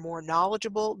consumers are more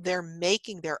knowledgeable, they're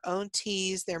making their own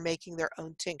teas, they're making their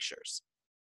own tinctures.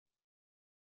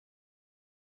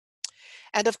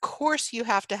 And of course, you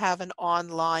have to have an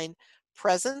online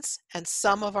presence, and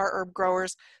some of our herb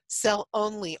growers sell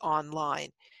only online.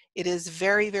 It is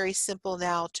very, very simple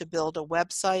now to build a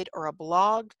website or a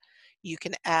blog. You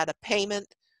can add a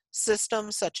payment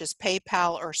system such as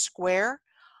PayPal or Square.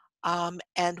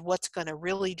 And what's going to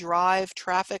really drive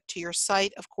traffic to your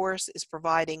site, of course, is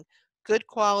providing good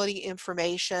quality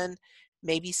information,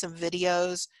 maybe some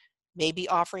videos, maybe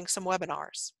offering some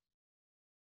webinars.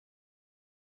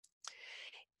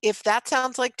 If that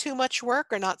sounds like too much work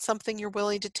or not something you're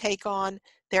willing to take on,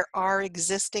 there are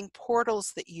existing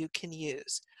portals that you can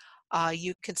use.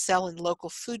 You can sell in local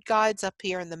food guides up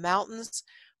here in the mountains.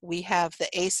 We have the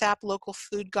ASAP local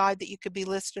food guide that you could be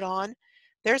listed on.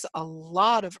 There's a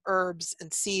lot of herbs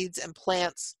and seeds and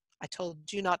plants. I told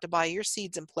you not to buy your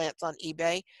seeds and plants on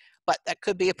eBay, but that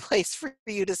could be a place for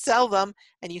you to sell them,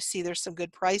 and you see there's some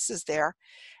good prices there.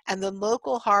 And the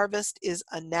local harvest is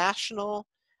a national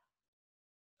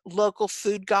local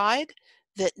food guide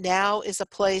that now is a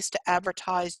place to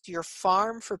advertise your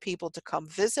farm for people to come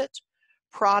visit,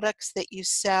 products that you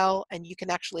sell, and you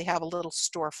can actually have a little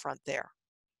storefront there.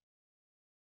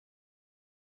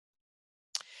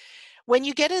 When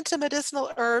you get into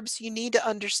medicinal herbs, you need to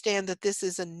understand that this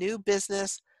is a new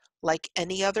business like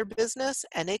any other business,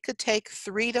 and it could take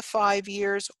 3 to 5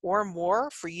 years or more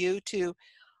for you to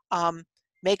um,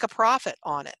 make a profit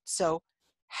on it. So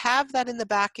have that in the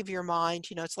back of your mind.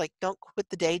 It's like don't quit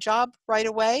the day job right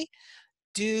away.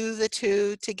 Do the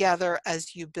two together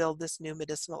as you build this new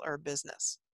medicinal herb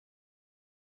business.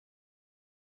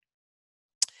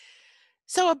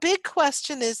 So a big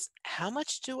question is, how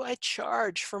much do I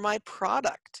charge for my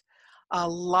product? A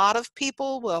lot of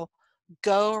people will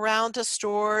go around to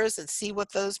stores and see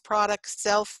what those products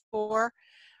sell for.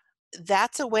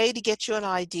 That's a way to get you an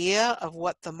idea of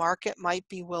what the market might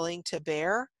be willing to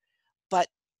bear, but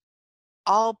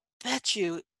I'll bet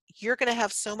you're going to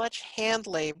have so much hand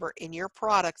labor in your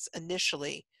products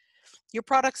initially. Your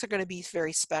products are going to be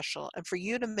very special. And for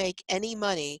you to make any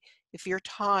money, if your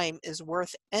time is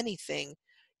worth anything,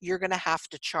 you're going to have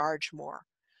to charge more.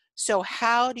 So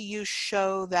how do you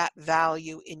show that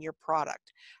value in your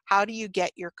product? How do you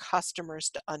get your customers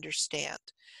to understand?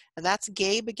 And that's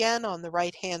Gabe again on the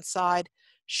right-hand side,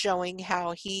 showing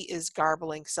how he is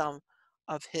garbling some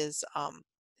of his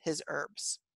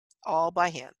herbs, all by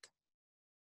hand.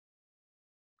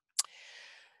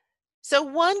 So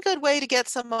one good way to get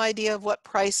some idea of what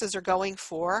prices are going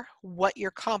for, what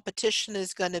your competition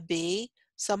is going to be,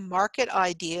 some market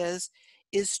ideas,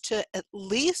 is to at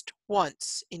least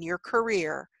once in your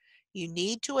career, you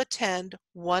need to attend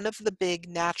one of the big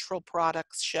natural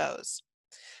products shows.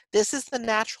 This is the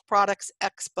Natural Products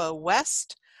Expo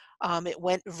West. It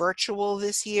went virtual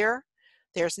this year.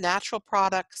 There's Natural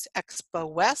Products Expo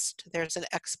West. There's an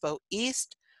Expo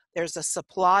East. There's a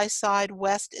Supply Side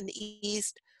West and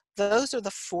East. Those are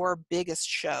the four biggest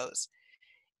shows.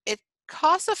 It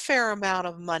costs a fair amount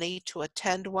of money to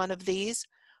attend one of these,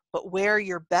 but wear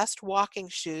your best walking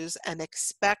shoes and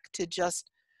expect to just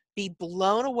be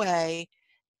blown away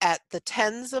at the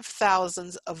tens of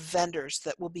thousands of vendors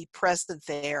that will be present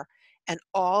there and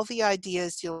all the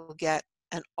ideas you'll get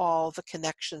and all the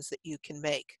connections that you can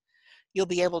make. You'll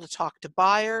be able to talk to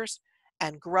buyers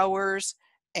and growers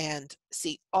and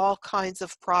see all kinds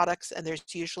of products, and there's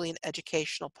usually an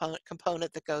educational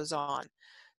component that goes on.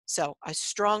 So I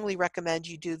strongly recommend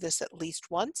you do this at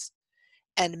least once.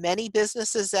 And many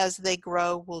businesses, as they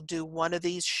grow, will do one of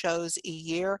these shows a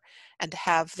year and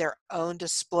have their own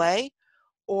display,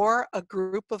 or a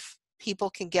group of people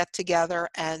can get together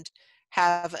and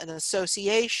have an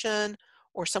association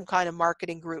or some kind of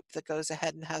marketing group that goes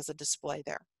ahead and has a display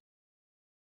there.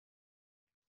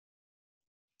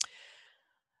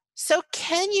 So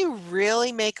can you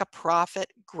really make a profit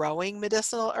growing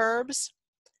medicinal herbs?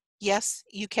 Yes,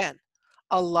 you can.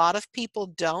 A lot of people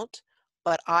don't,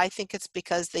 but I think it's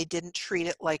because they didn't treat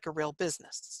it like a real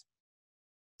business.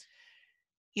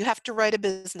 You have to write a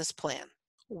business plan.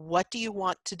 What do you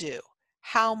want to do?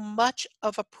 How much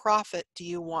of a profit do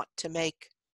you want to make?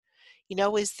 You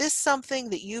know, is this something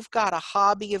that you've got a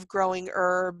hobby of growing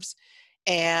herbs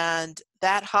and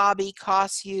that hobby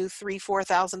costs you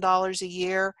 $3,000-4,000 a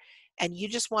year and you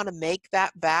just want to make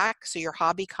that back so your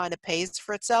hobby kind of pays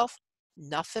for itself?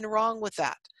 Nothing wrong with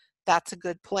that. That's a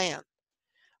good plan.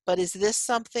 But is this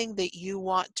something that you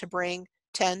want to bring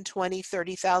 10, 20,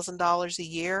 $30,000 a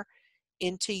year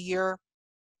into your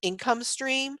income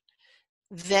stream?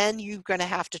 Then you're going to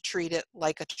have to treat it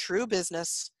like a true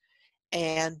business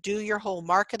and do your whole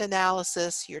market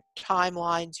analysis, your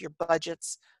timelines, your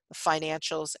budgets, the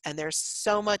financials, and there's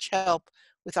so much help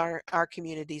with our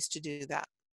communities to do that.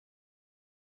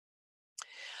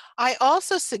 I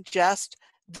also suggest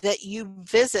that you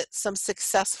visit some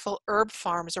successful herb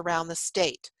farms around the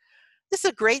state. This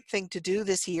is a great thing to do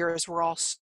this year as we're all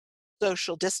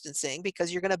social distancing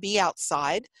because you're going to be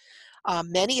outside.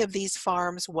 Many of these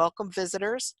farms welcome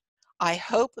visitors. I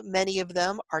hope many of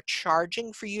them are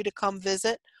charging for you to come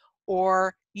visit,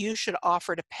 or you should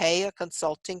offer to pay a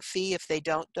consulting fee if they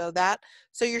don't do that.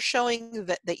 So you're showing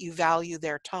that you value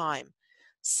their time.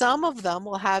 Some of them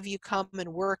will have you come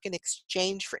and work in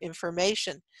exchange for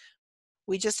information.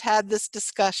 We just had this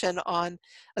discussion on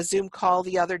a Zoom call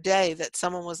the other day that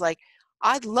someone was like,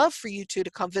 I'd love for you two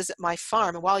to come visit my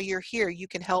farm. And while you're here, you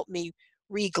can help me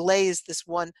reglaze this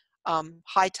one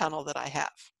high tunnel that I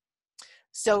have.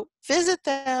 So visit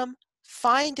them,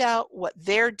 find out what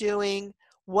they're doing,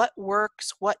 what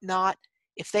works, what not.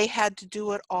 If they had to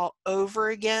do it all over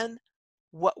again,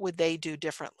 what would they do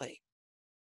differently?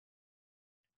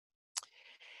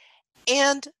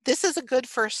 And this is a good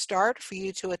first start for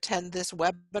you to attend this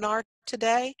webinar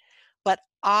today, but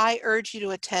I urge you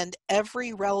to attend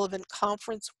every relevant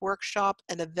conference, workshop,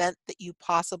 and event that you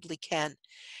possibly can.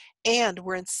 And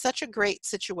we're in such a great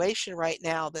situation right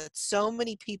now that so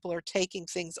many people are taking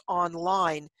things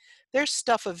online. There's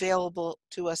stuff available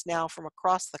to us now from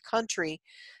across the country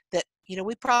that,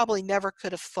 we probably never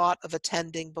could have thought of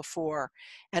attending before.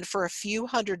 And for a few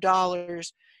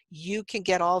 $100s, you can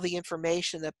get all the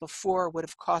information that before would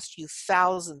have cost you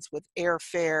thousands with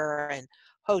airfare and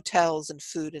hotels and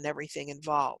food and everything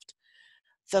involved.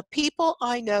 The people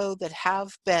I know that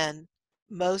have been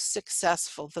most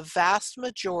successful, the vast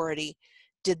majority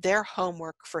did their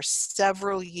homework for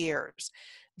several years.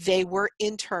 They were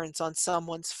interns on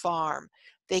someone's farm.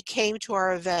 They came to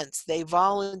our events. They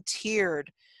volunteered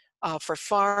for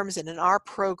farms and in our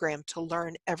program to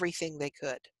learn everything they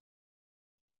could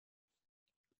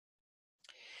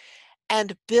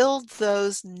and build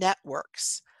those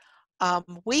networks.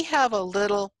 We have a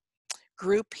little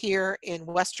group here in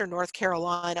Western North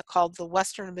Carolina called the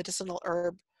Western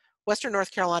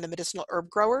North Carolina Medicinal Herb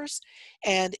Growers,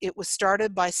 and it was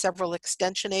started by several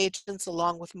extension agents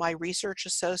along with my research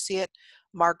associate,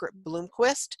 Margaret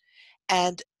Bloomquist,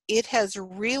 and it has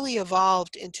really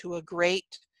evolved into a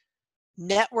great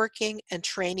networking and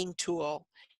training tool.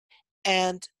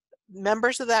 And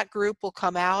members of that group will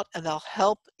come out and they'll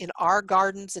help in our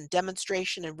gardens and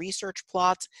demonstration and research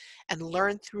plots and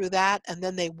learn through that. And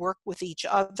then they work with each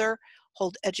other,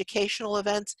 hold educational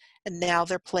events, and now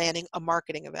they're planning a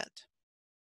marketing event.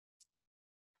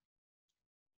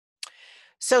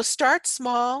 So start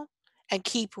small and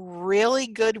keep really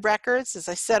good records. As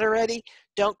I said already,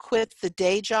 don't quit the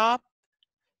day job.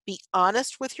 Be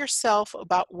honest with yourself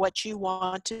about what you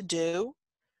want to do.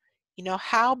 You know,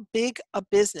 how big a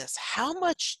business, how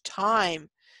much time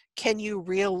can you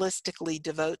realistically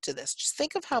devote to this? Just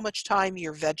think of how much time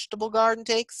your vegetable garden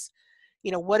takes.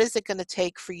 You know, what is it going to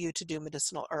take for you to do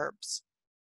medicinal herbs?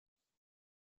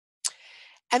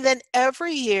 And then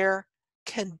every year,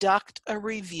 conduct a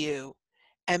review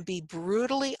and be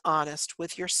brutally honest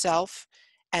with yourself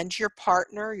and your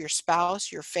partner, your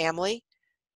spouse, your family.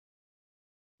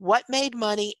 What made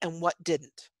money and what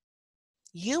didn't?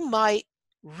 You might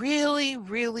really,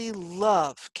 really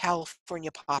love California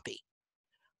poppy,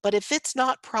 but if it's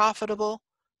not profitable,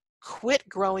 quit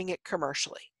growing it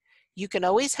commercially. You can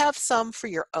always have some for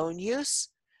your own use,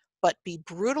 but be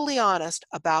brutally honest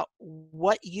about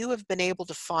what you have been able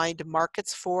to find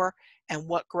markets for and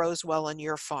what grows well on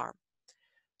your farm.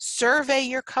 Survey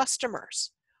your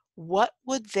customers. What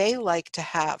would they like to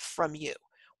have from you?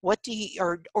 What do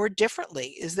you, or differently,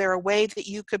 is there a way that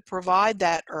you could provide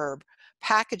that herb,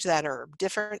 package that herb,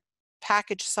 different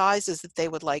package sizes that they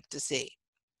would like to see?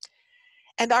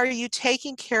 And are you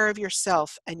taking care of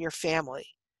yourself and your family?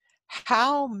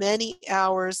 How many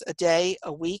hours a day,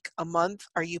 a week, a month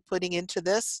are you putting into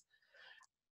this?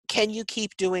 Can you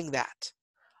keep doing that?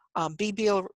 Be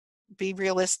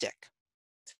realistic.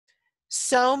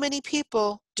 So many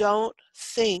people don't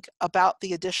think about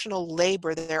the additional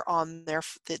labor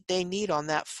that they need on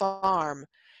that farm.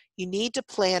 You need to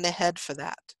plan ahead for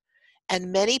that.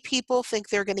 And many people think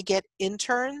they're going to get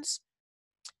interns.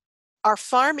 Our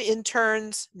farm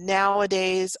interns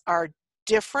nowadays are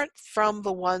different from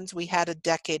the ones we had a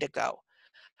decade ago.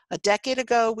 A decade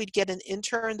ago, we'd get an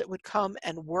intern that would come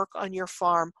and work on your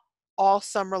farm all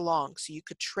summer long. So you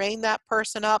could train that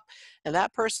person up and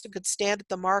that person could stand at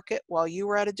the market while you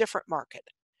were at a different market.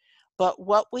 But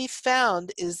what we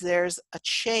found is there's a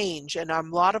change and a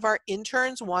lot of our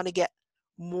interns want to get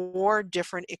more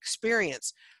different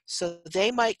experience. So they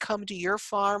might come to your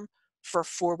farm for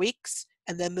 4 weeks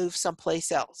and then move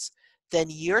someplace else. Then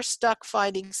you're stuck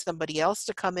finding somebody else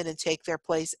to come in and take their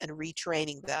place and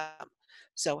retraining them.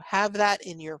 So have that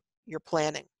in your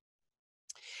planning.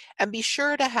 And be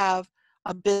sure to have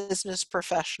a business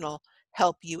professional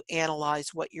help you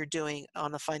analyze what you're doing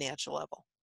on a financial level.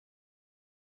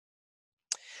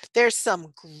 There's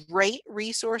some great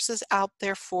resources out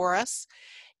there for us.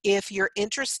 If you're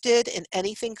interested in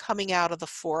anything coming out of the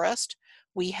forest,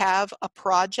 we have a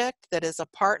project that is a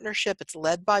partnership. It's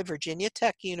led by Virginia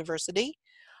Tech University.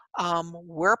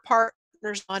 We're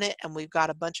partners on it, and we've got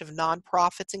a bunch of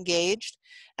nonprofits engaged,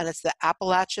 and it's the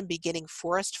Appalachian Beginning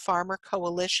Forest Farmer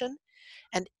Coalition.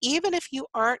 And even if you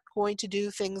aren't going to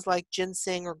do things like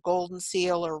ginseng or golden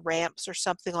seal or ramps or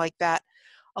something like that,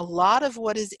 a lot of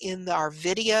what is in our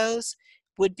videos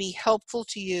would be helpful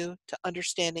to you to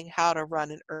understanding how to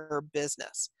run an herb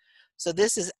business. So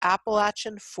this is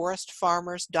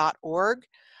AppalachianForestFarmers.org.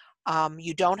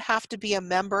 You don't have to be a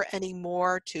member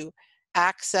anymore to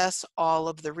access all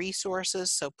of the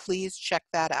resources, so please check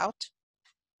that out.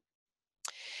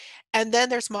 And then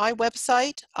there's my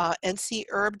website,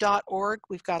 ncherb.org.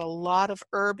 We've got a lot of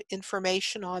herb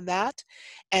information on that.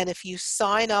 And if you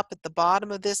sign up at the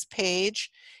bottom of this page,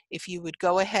 if you would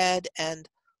go ahead and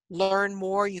learn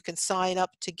more, you can sign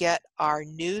up to get our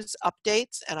news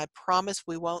updates. And I promise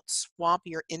we won't swamp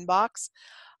your inbox.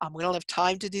 We don't have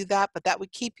time to do that, but that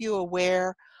would keep you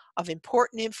aware of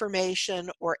important information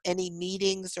or any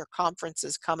meetings or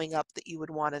conferences coming up that you would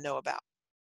want to know about.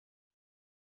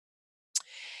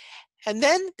 And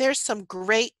then there's some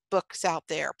great books out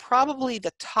there. Probably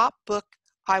the top book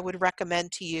I would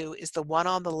recommend to you is the one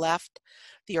on the left,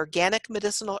 The Organic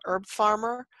Medicinal Herb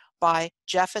Farmer by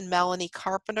Jeff and Melanie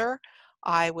Carpenter.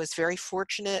 I was very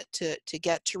fortunate to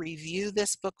get to review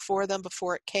this book for them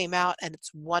before it came out, and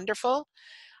it's wonderful.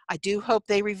 I do hope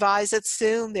they revise it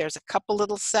soon. There's a couple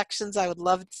little sections I would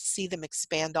love to see them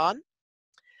expand on.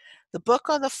 The book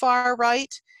on the far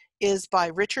right is by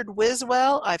Richard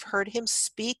Wiswell. I've heard him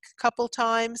speak a couple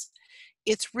times.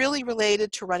 It's really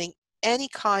related to running any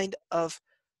kind of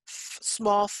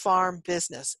small farm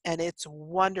business, and it's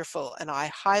wonderful, and I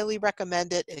highly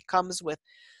recommend it. It comes with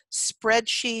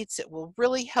spreadsheets. It will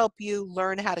really help you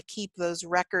learn how to keep those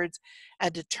records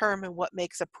and determine what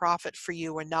makes a profit for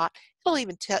you or not.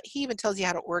 He even tells you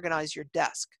how to organize your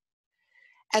desk.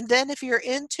 And then if you're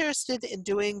interested in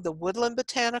doing the woodland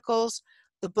botanicals,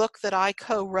 the book that I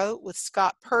co-wrote with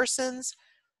Scott Persons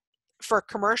for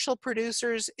commercial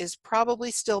producers is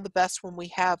probably still the best one we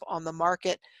have on the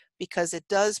market, because it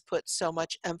does put so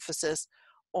much emphasis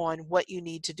on what you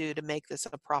need to do to make this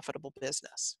a profitable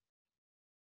business.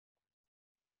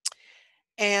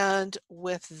 And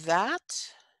with that,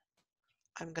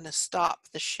 I'm going to stop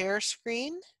the share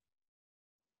screen.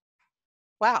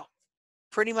 Wow,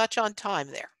 pretty much on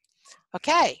time there.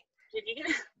 Okay.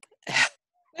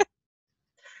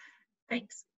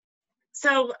 Thanks.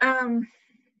 So,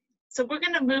 so we're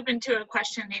going to move into a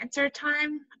question and answer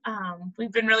time.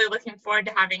 We've been really looking forward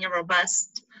to having a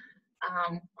robust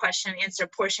question and answer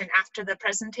portion after the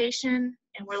presentation,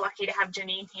 and we're lucky to have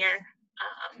Janine here.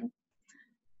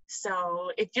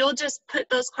 So if you'll just put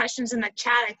those questions in the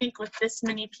chat, I think with this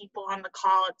many people on the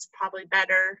call, it's probably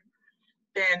better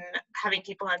than having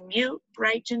people on mute,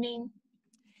 right, Janine?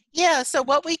 Yeah, so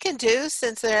what we can do,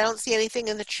 since I don't see anything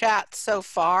in the chat so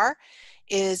far,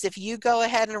 is if you go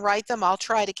ahead and write them, I'll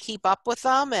try to keep up with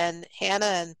them, and Hannah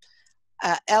and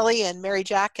Ellie and Mary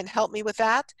Jack can help me with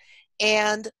that.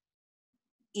 And,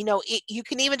 you know, you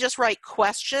can even just write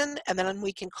question, and then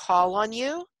we can call on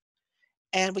you,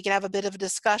 and we can have a bit of a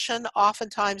discussion.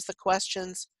 Oftentimes the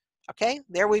questions, okay,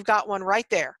 there we've got one right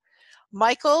there.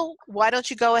 Michael, why don't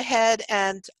you go ahead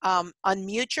and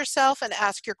unmute yourself and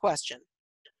ask your question.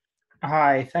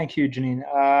 Hi, thank you, Janine.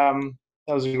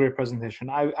 That was a great presentation.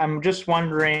 I'm just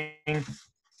wondering,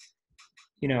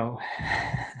 you know,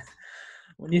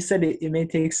 when you said it may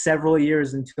take several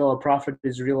years until a profit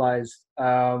is realized,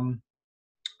 I'm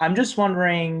just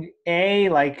wondering,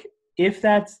 like, if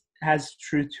that has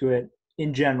truth to it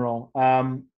in general,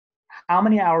 how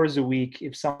many hours a week,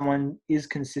 if someone is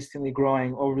consistently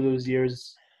growing over those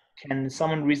years, can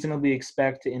someone reasonably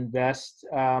expect to invest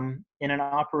in an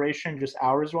operation, just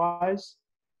hours-wise?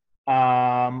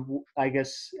 I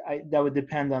guess that would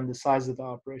depend on the size of the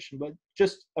operation, but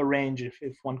just a range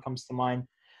if one comes to mind.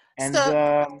 And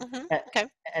okay,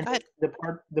 and go ahead.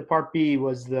 the part B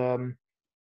was from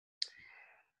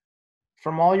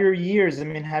all your years, I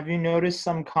mean, have you noticed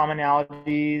some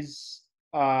commonalities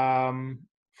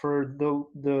for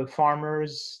the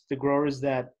farmers, the growers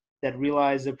that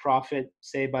realize a profit,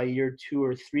 say by year 2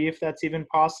 or 3, if that's even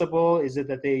possible? Is it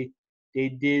that they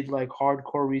did like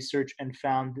hardcore research and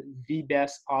found the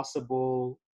best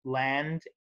possible land,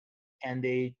 and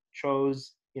they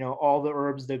chose, you know, all the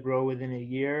herbs that grow within a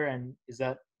year? And is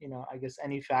that, you know, I guess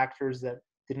any factors that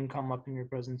didn't come up in your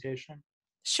presentation?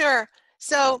 Sure.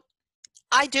 So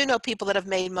I do know people that have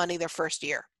made money their first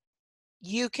year.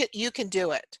 You can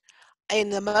do it. In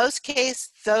the most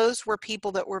case, those were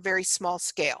people that were very small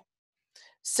scale.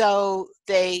 So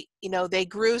they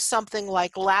grew something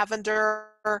like lavender.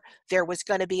 There was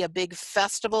going to be a big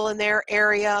festival in their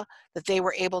area that they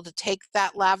were able to take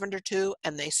that lavender to,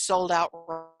 and they sold out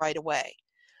right away.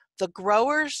 The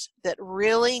growers that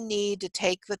really need to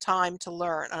take the time to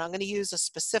learn, and I'm going to use a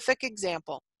specific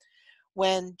example.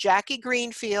 When Jackie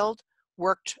Greenfield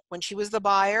worked, when she was the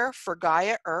buyer for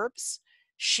Gaia Herbs,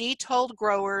 she told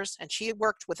growers, and she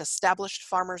worked with established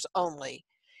farmers only,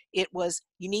 it was,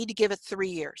 you need to give it 3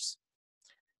 years.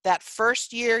 That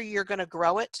first year, you're going to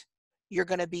grow it. You're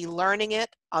going to be learning it.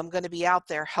 I'm going to be out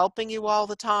there helping you all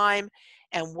the time.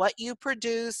 And what you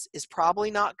produce is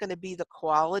probably not going to be the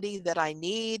quality that I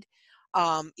need.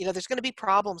 There's going to be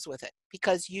problems with it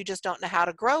because you just don't know how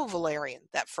to grow valerian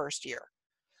that first year.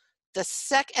 The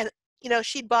second,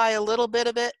 she'd buy a little bit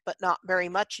of it, but not very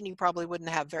much, and you probably wouldn't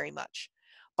have very much.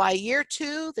 By year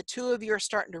 2, the two of you are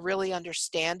starting to really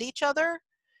understand each other,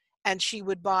 and she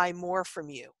would buy more from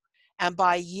you. And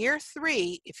by year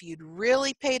 3, if you'd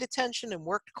really paid attention and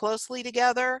worked closely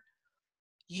together,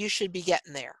 you should be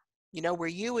getting there, where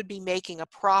you would be making a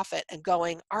profit and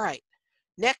going, all right,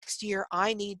 next year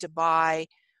I need to buy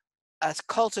a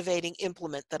cultivating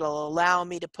implement that'll allow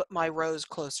me to put my rows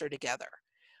closer together.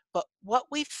 But what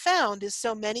we found is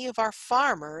so many of our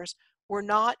farmers were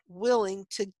not willing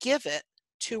to give it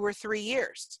 2 or 3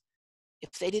 years.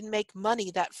 If they didn't make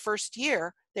money that first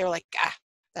year, they were like,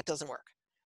 that doesn't work.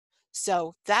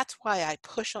 So that's why I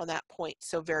push on that point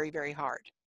so very, very hard.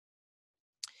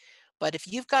 But if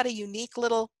you've got a unique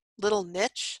little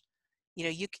niche,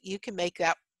 you can make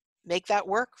that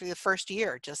work for the first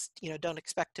year. Just, don't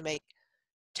expect to make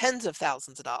tens of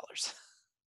thousands of dollars.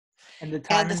 And the And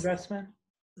time investment?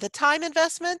 the time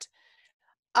investment,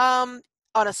 on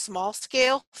a small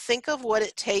scale, think of what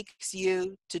it takes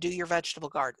you to do your vegetable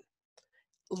garden.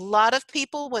 A lot of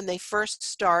people, when they first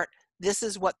start, this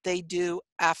is what they do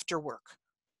after work.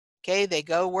 Okay, they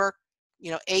go work,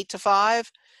 8 to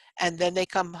 5, and then they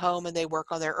come home and they work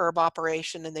on their herb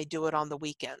operation and they do it on the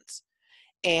weekends.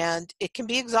 And it can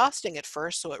be exhausting at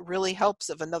first, so it really helps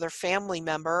if another family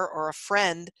member or a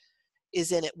friend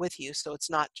is in it with you, so it's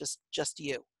not just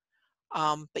you.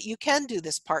 But you can do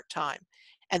this part-time.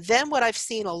 And then what I've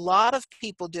seen a lot of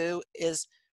people do is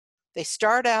they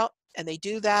start out and they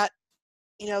do that.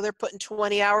 They're putting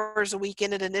 20 hours a week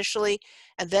in it initially,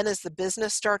 and then as the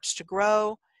business starts to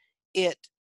grow, it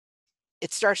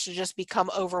starts to just become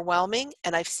overwhelming,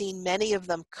 and I've seen many of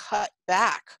them cut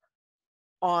back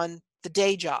on the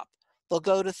day job. They'll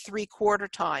go to 3/4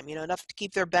 time, enough to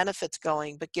keep their benefits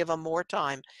going, but give them more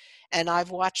time. And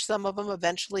I've watched some of them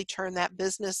eventually turn that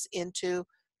business into,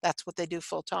 that's what they do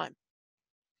full time.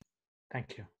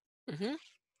 Thank you. Mm-hmm.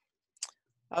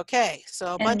 Okay,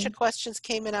 so a bunch of questions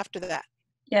came in after that.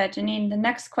 Yeah, Janine, the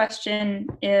next question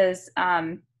is,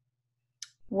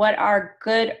 what are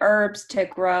good herbs to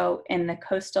grow in the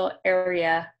coastal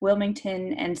area,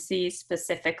 Wilmington and NC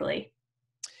specifically?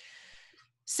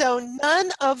 So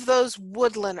none of those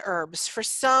woodland herbs. For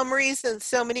some reason,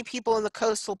 so many people in the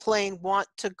coastal plain want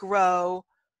to grow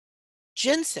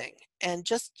ginseng, and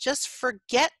just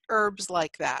forget herbs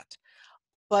like that.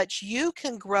 But you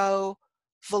can grow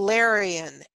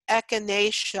valerian,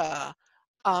 echinacea,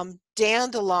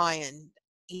 dandelion.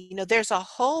 There's a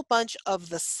whole bunch of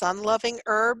the sun-loving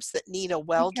herbs that need a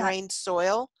well-drained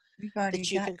soil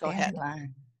that you can go ahead.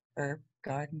 Herb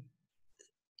garden.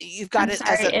 You've got I'm it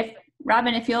sorry, as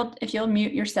Robin, if you'll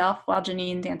mute yourself while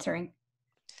Janine's answering.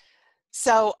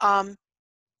 So,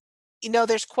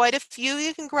 there's quite a few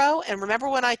you can grow. And remember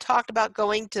when I talked about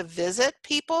going to visit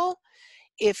people?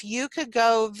 If you could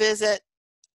go visit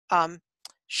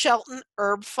Shelton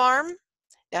Herb Farm.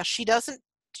 Now she does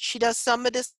some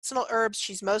medicinal herbs.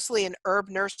 She's mostly an herb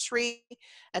nursery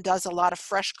and does a lot of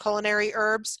fresh culinary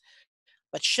herbs.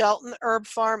 But Shelton Herb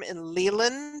Farm in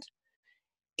Leland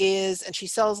and she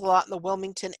sells a lot in the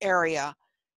Wilmington area.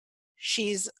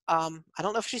 She's, I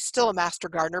don't know if she's still a master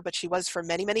gardener, but she was for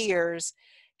many, many years.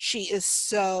 She is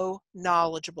so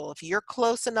knowledgeable. If you're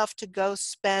close enough to go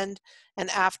spend an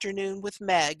afternoon with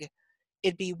Meg,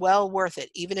 it'd be well worth it.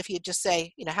 Even if you just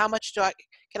say, how much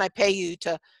can I pay you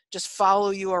to just follow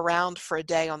you around for a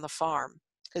day on the farm?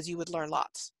 Because you would learn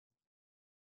lots.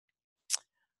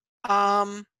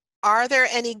 Are there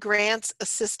any grants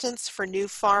assistance for new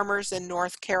farmers in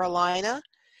North Carolina?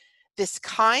 This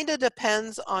kind of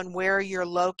depends on where you're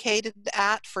located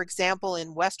at. For example,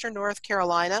 in Western North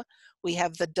Carolina, we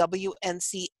have the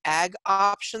WNC Ag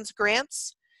Options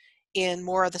grants. In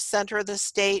more of the center of the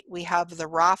state, we have the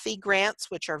RAFI grants,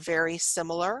 which are very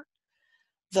similar.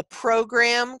 The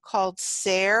program called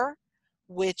SARE,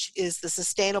 which is the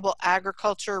Sustainable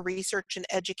Agriculture Research and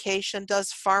Education,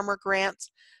 does farmer grants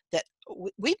that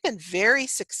we've been very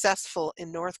successful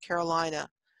in North Carolina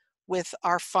with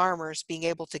our farmers being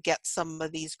able to get some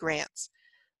of these grants.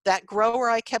 That grower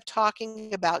I kept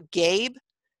talking about, Gabe,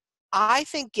 I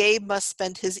think Gabe must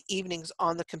spend his evenings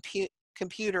on the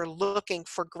computer looking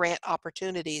for grant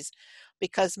opportunities,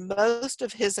 because most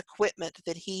of his equipment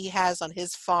that he has on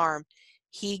his farm,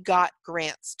 he got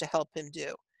grants to help him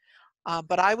do.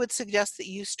 But I would suggest that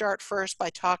you start first by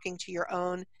talking to your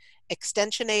own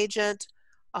extension agent,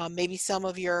 maybe some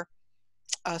of your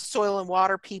soil and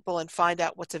water people, and find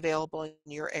out what's available in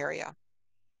your area.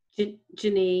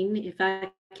 Janine, if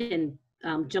I can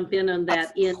jump in on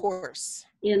that. Of course.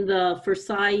 In the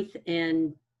Forsyth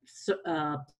and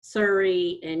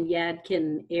Surrey and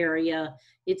Yadkin area,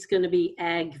 it's going to be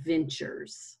Ag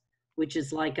Ventures, which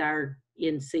is like our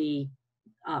NC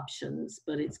options,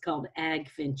 but it's called Ag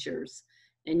Ventures.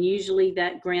 And usually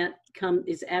that grant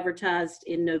is advertised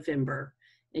in November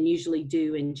and usually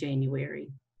due in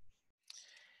January.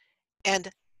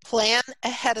 And plan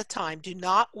ahead of time. Do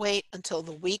not wait until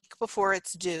the week before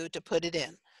it's due to put it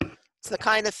in. It's the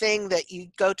kind of thing that you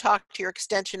go talk to your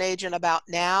extension agent about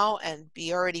now and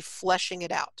be already fleshing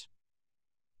it out.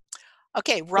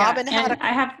 Okay, Robin yeah, had and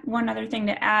I have one other thing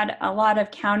to add. A lot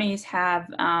of counties have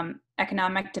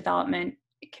economic development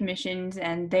commissions,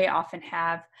 and they often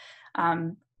have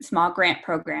small grant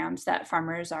programs that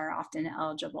farmers are often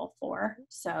eligible for.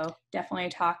 So definitely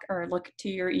talk or look to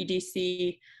your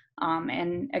EDC.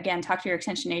 And again, talk to your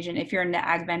extension agent. If you're in the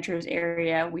Ag Ventures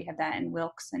area, we have that in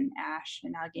Wilkes and Ash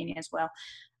and Allegheny as well.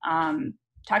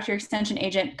 Talk to your extension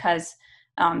agent because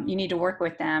you need to work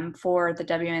with them for the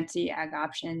WNC Ag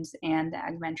Options and the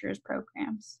Ag Ventures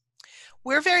programs.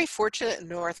 We're very fortunate in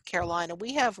North Carolina.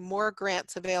 We have more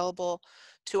grants available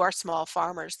to our small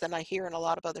farmers than I hear in a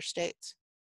lot of other states.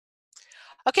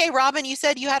 Okay, Robin, you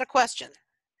said you had a question.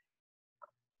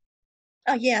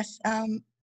 Oh, yes.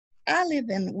 I live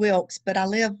in Wilkes, but I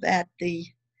live at the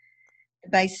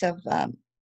base of,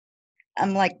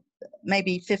 I'm like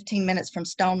maybe 15 minutes from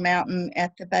Stone Mountain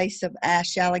at the base of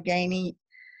Ash, Allegheny,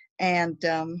 and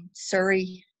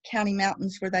Surrey County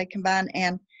Mountains where they combine.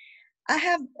 And I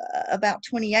have about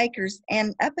 20 acres,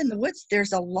 and up in the woods,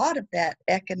 there's a lot of that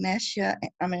echinacea,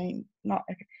 not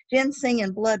ginseng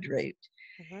and bloodroot.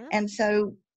 Mm-hmm. And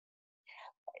so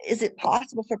is it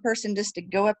possible for a person just to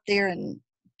go up there and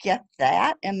get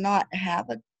that and not have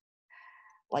a,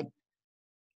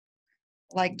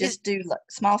 like just do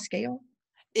small scale?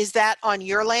 Is that on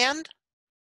your land?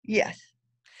 Yes.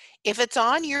 If it's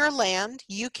on your land,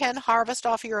 you can harvest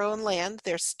off your own land.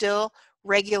 There's still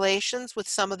regulations with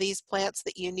some of these plants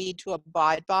that you need to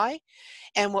abide by.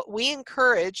 And what we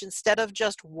encourage, instead of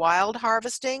just wild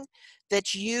harvesting,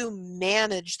 that you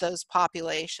manage those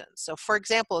populations. So for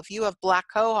example, if you have black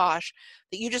cohosh,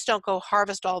 that you just don't go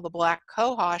harvest all the black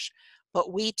cohosh,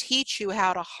 but we teach you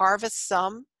how to harvest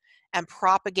some and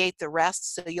propagate the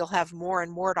rest so you'll have more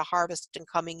and more to harvest in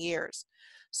coming years.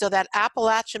 So that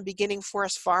Appalachian Beginning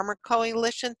Forest Farmer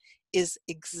Coalition is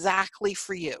exactly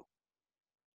for you.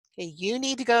 Okay, you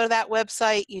need to go to that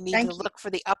website. You need to look for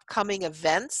the upcoming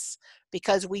events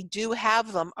because we do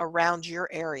have them around your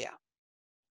area.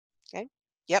 Okay,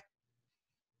 yep.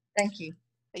 Thank you.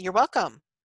 You're welcome.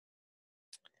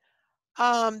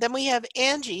 Then we have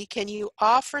Angie. Can you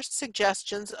offer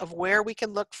suggestions of where we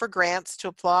can look for grants to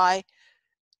apply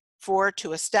for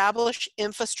to establish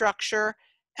infrastructure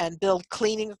and build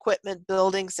cleaning equipment,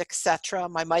 buildings, etc.?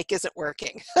 My mic isn't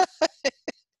working.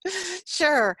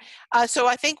 Sure. So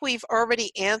I think we've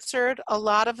already answered a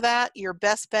lot of that. Your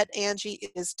best bet, Angie,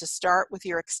 is to start with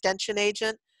your extension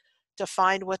agent to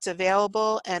find what's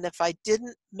available. And if I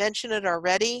didn't mention it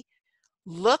already,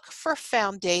 look for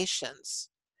foundations.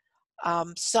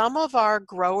 Some of our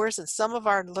growers and some of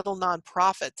our little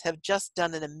nonprofits have just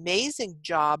done an amazing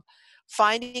job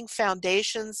finding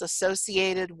foundations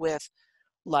associated with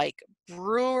like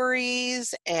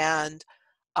breweries and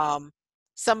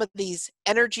some of these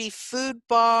energy food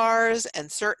bars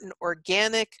and certain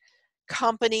organic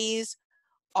companies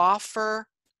offer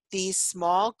these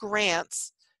small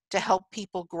grants to help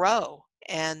people grow.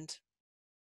 And,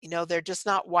 you know, they're just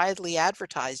not widely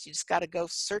advertised. You just got to go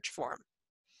search for them.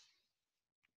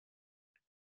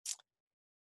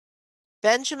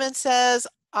 Benjamin says,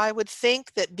 I would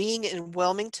think that being in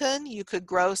Wilmington, you could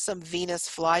grow some Venus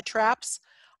flytraps.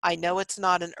 I know it's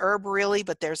not an herb really,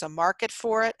 but there's a market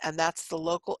for it, and that's the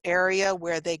local area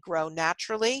where they grow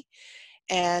naturally.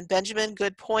 And Benjamin,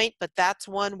 good point, but that's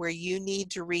one where you need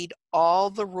to read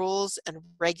all the rules and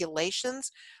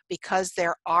regulations because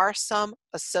there are some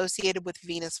associated with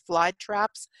Venus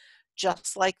flytraps,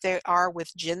 just like there are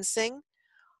with ginseng.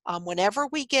 Whenever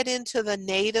we get into the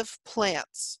native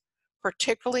plants,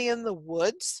 particularly in the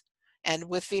woods and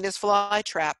with Venus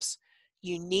flytraps,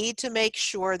 you need to make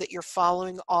sure that you're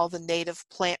following all the native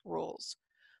plant rules.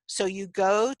 So you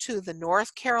go to the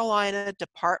North Carolina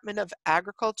Department of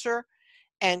Agriculture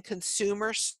and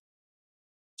Consumer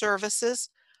Services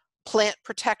Plant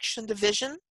Protection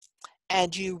Division,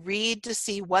 and you read to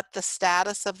see what the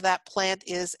status of that plant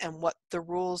is and what the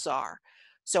rules are.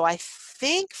 So I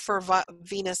think for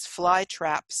Venus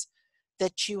flytraps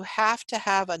that you have to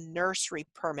have a nursery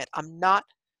permit. I'm not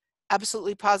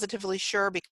absolutely positively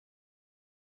sure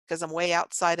because I'm way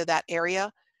outside of that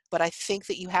area, but I think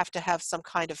that you have to have some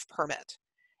kind of permit.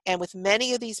 And with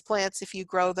many of these plants, if you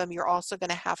grow them, you're also going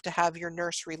to have your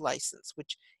nursery license,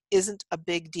 which isn't a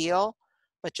big deal,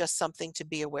 but just something to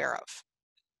be aware of.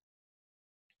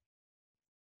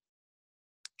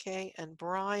 Okay, and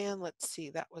Brian, let's see,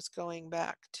 that was going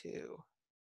back to,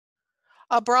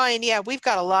 Brian, yeah, we've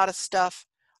got a lot of stuff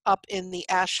up in the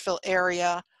Asheville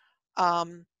area, you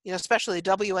know, especially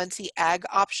WNC Ag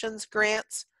Options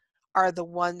grants are the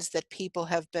ones that people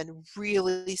have been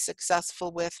really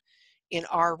successful with in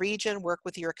our region. Work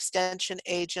with your extension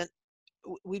agent.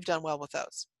 We've done well with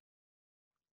those.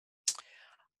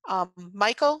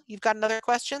 Michael, you've got another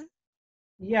question?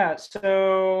 Yeah,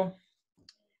 so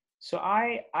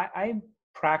I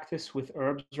practice with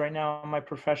herbs right now in my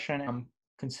profession. I'm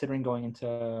considering going into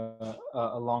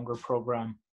a longer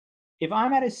program. If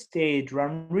I'm at a stage where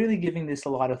I'm really giving this a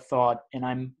lot of thought and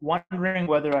I'm wondering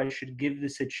whether I should give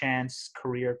this a chance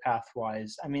career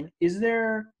path-wise, I mean, is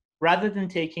there, rather than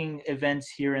taking events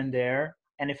here and there,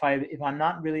 and if I'm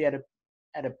not really at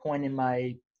a point in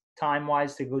my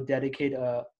time-wise to go dedicate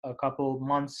a couple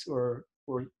months or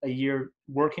a year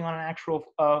working on an actual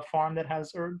farm that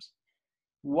has herbs,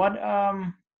 what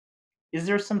is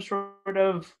there some sort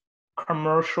of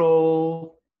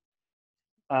commercial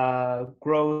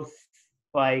growth,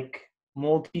 like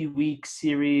multi-week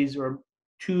series or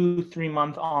 2-3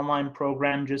 month online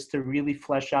program, just to really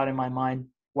flesh out in my mind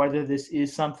whether this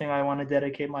is something I want to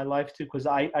dedicate my life to? Because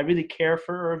I really care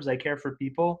for herbs, I care for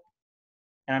people,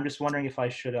 and I'm just wondering if I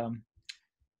should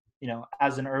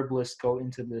as an herbalist go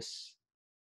into this.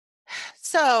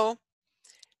 So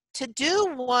to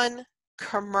do one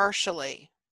commercially,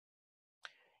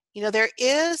 there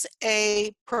is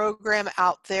a program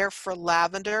out there for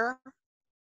lavender,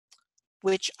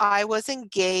 which I was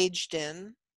engaged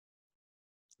in,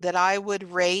 that I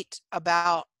would rate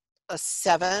about a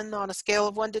 7 on a scale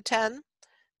of 1 to 10,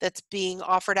 that's being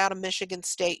offered out of Michigan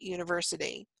State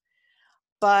University.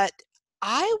 But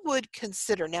I would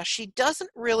consider, now she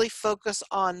doesn't really focus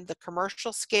on the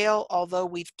commercial scale, although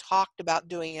we've talked about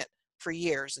doing it for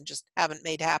years and just haven't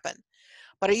made happen.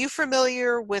 But are you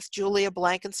familiar with Julia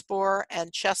Blankenspore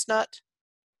and Chestnut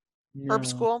Herb No.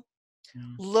 School?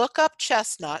 Look up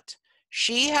Chestnut.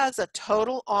 She has a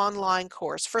total online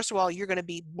course. First of all, you're going to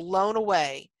be blown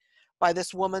away by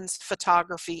this woman's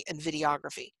photography and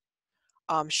videography.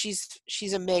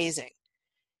 She's amazing.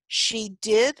 She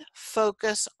did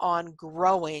focus on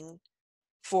growing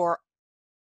for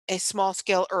a small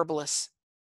scale herbalist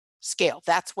scale.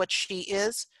 That's what she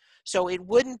is. So it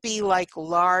wouldn't be like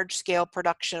large scale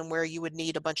production where you would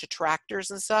need a bunch of tractors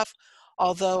and stuff.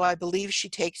 Although I believe she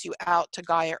takes you out to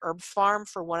Gaia Herb Farm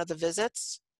for one of the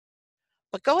visits.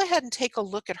 But go ahead and take a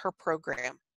look at her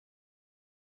program.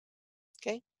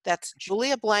 Okay, that's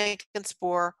Julia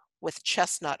Blankenspore with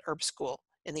Chestnut Herb School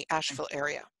in the Asheville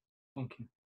area. Thank you.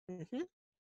 Mm-hmm.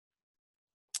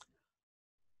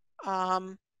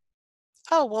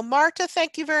 Oh, well, Marta,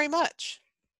 thank you very much.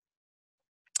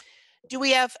 Do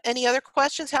we have any other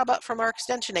questions? How about from our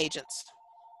extension agents?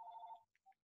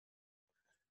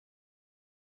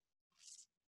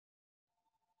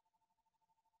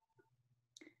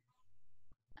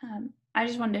 I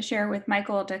just wanted to share with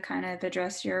Michael to kind of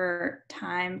address your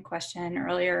time question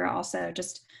earlier. Also,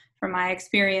 just from my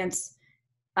experience,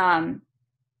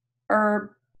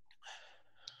 herb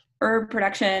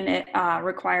production, it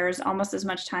requires almost as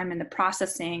much time in the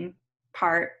processing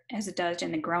part as it does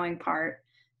in the growing part,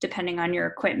 depending on your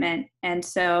equipment. And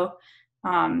so,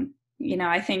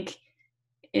 I think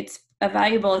it's a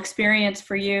valuable experience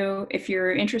for you if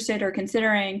you're interested or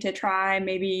considering to try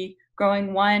maybe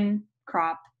growing one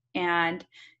crop and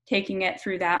taking it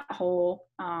through that whole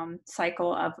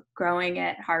cycle of growing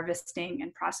it, harvesting,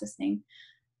 and processing.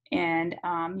 And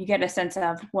you get a sense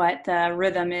of what the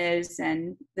rhythm is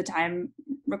and the time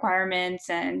requirements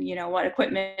and, what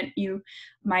equipment you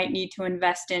might need to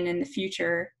invest in the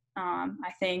future.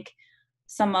 I think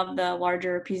some of the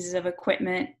larger pieces of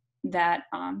equipment that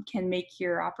can make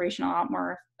your operation a lot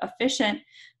more efficient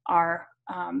are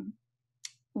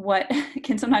what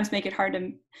can sometimes make it hard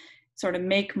to sort of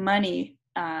make money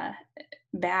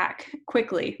back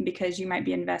quickly, because you might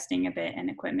be investing a bit in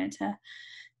equipment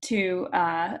to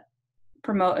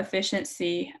promote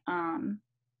efficiency, and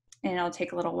it'll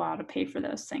take a little while to pay for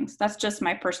those things. That's just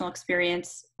my personal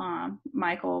experience,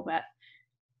 Michael, but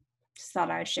just thought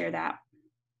I'd share that.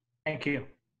 Thank you.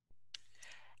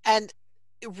 And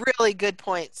really good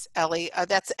points, Ellie.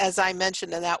 That's, as I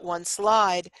mentioned in that one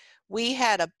slide, we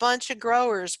had a bunch of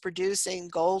growers producing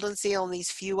Golden Seal and these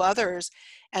few others.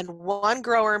 And one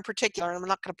grower in particular, and I'm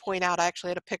not going to point out, I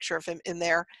actually had a picture of him in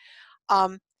there.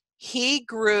 He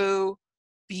grew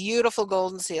beautiful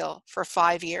Golden Seal for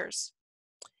 5 years.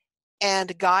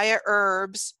 And Gaia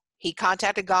Herbs, he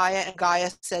contacted Gaia, and Gaia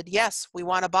said, yes, we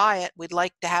want to buy it. We'd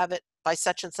like to have it by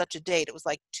such and such a date. It was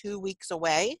like 2 weeks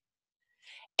away.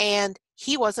 And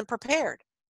he wasn't prepared.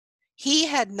 He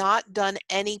had not done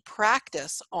any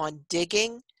practice on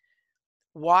digging,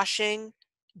 washing,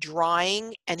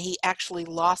 drying, and he actually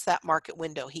lost that market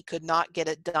window. He could not get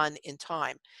it done in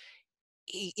time.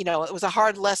 you know, it was a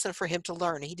hard lesson for him to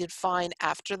learn. He did fine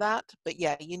after that, but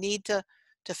yeah, you need to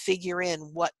figure in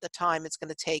what the time it's going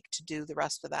to take to do the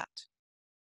rest of that.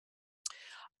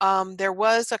 There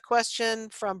was a question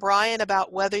from Brian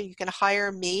about whether you can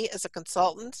hire me as a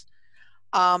consultant.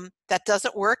 That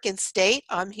doesn't work in state.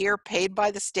 I'm here paid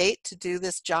by the state to do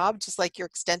this job, just like your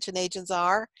extension agents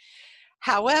are.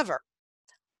 However,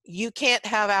 you can't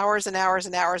have hours and hours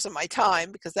and hours of my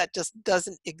time because that just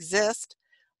doesn't exist.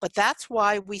 But that's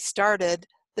why we started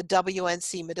the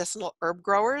WNC Medicinal Herb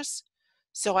Growers.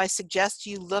 So I suggest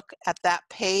you look at that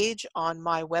page on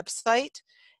my website,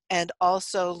 and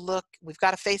also look, we've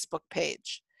got a Facebook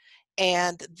page.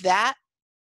 And that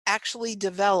actually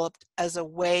developed as a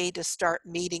way to start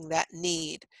meeting that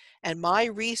need. And my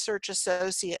research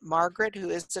associate, Margaret, who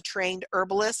is a trained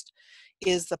herbalist,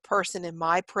 is the person in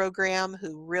my program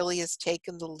who really has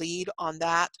taken the lead on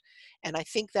that. And I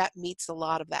think that meets a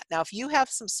lot of that. Now, if you have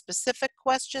some specific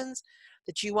questions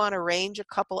that you want to arrange a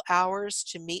couple hours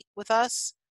to meet with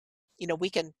us, you know,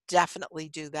 we can definitely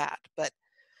do that. But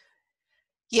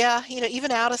yeah, you know,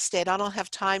 even out of state, I don't have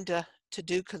time to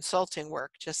do consulting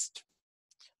work. Just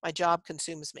my job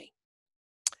consumes me.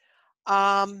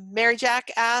 Mary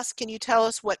Jack asked, can you tell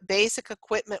us what basic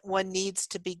equipment one needs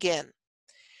to begin?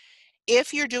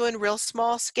 If you're doing real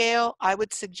small scale, I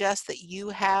would suggest that you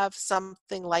have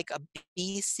something like a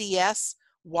BCS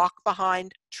walk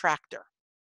behind tractor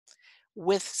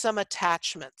with some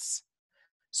attachments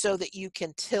so that you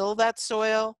can till that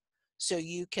soil, so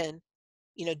you can,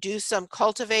 you know, do some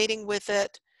cultivating with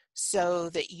it, so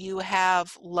that you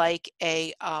have like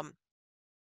a, I'm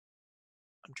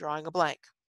drawing a blank,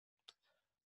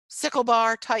 sickle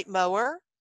bar type mower,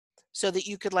 so that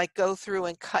you could like go through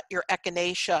and cut your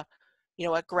echinacea, you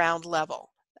know, at ground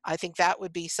level. I think that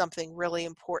would be something really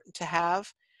important to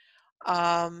have.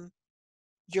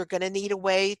 You're going to need a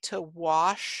way to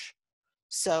wash,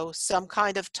 so some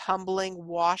kind of tumbling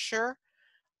washer.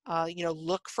 You know,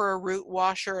 look for a root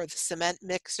washer, or the cement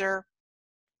mixer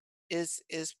is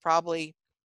probably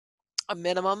a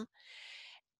minimum,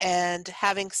 and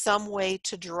having some way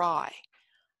to dry.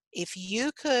 If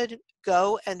you could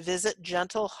go and visit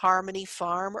Gentle Harmony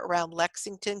Farm around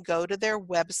Lexington, go to their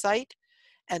website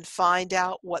and find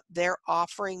out what they're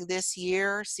offering this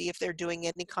year, see if they're doing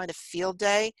any kind of field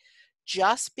day.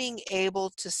 Just being able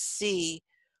to see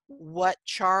what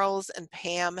Charles and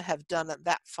Pam have done at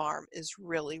that farm is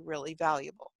really, really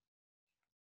valuable.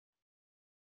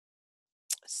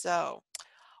 So,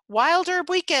 Wild Herb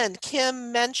Weekend.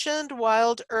 Kim mentioned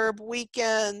Wild Herb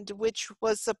Weekend, which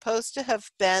was supposed to have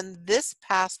been this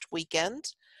past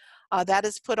weekend. That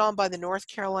is put on by the North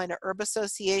Carolina Herb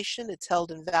Association. It's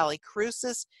held in Valley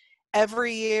Crucis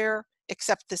every year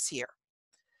except this year.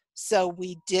 So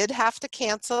we did have to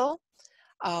cancel.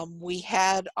 We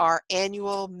had our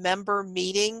annual member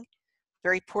meeting,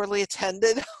 very poorly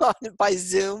attended by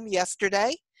Zoom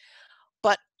yesterday.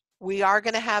 But we are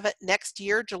going to have it next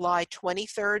year, July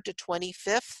 23rd to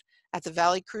 25th at the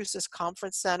Valley Crucis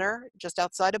Conference Center, just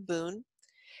outside of Boone.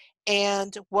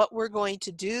 And what we're going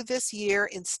to do this year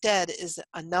instead is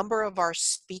a number of our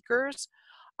speakers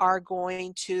are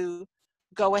going to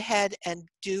go ahead and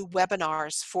do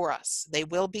webinars for us. They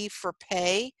will be for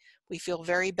pay. We feel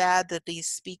very bad that these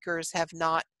speakers have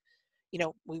not, you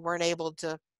know, we weren't able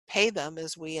to pay them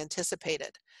as we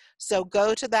anticipated. So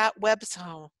go to that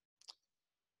website.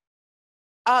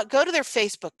 Go to their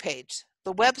Facebook page.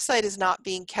 The website is not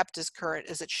being kept as current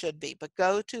as it should be, but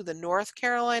go to the North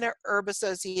Carolina Herb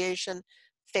Association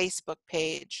Facebook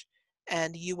page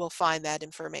and you will find that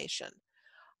information.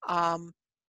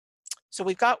 So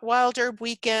we've got Wild Herb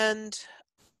Weekend.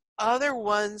 Other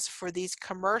ones for these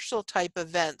commercial type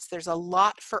events, there's a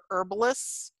lot for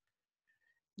herbalists,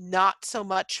 not so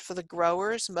much for the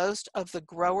growers. Most of the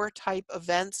grower type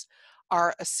events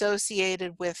are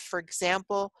associated with, for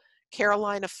example,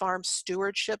 Carolina Farm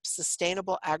Stewardship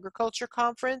Sustainable Agriculture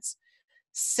Conference.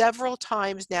 Several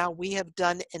times now we have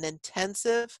done an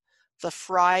intensive the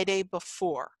Friday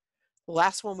before. The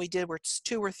last one we did was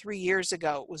 2 or 3 years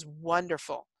ago. It was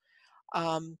wonderful.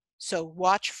 So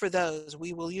watch for those.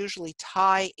 We will usually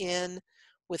tie in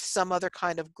with some other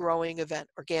kind of growing event,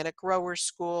 Organic Growers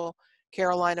School,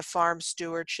 Carolina Farm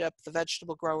Stewardship, the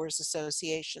Vegetable Growers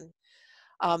Association.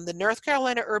 The North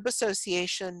Carolina Herb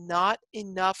Association, not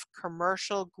enough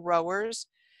commercial growers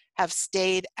have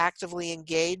stayed actively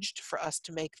engaged for us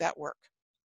to make that work.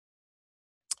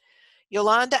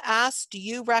 Yolanda asks, do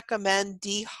you recommend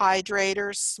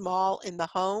dehydrators small in the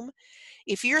home?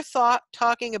 If you're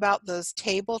talking about those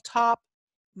tabletop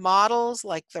models,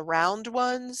 like the round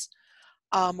ones,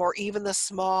 or even the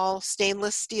small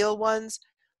stainless steel ones,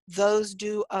 those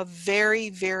do a very,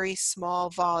 very small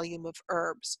volume of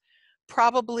herbs.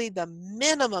 Probably the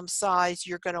minimum size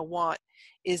you're going to want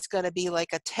is going to be like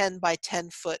a 10 by 10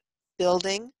 foot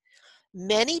building.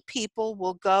 Many people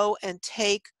will go and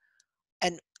take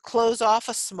and close off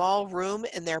a small room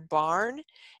in their barn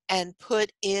and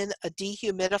put in a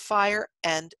dehumidifier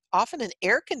and often an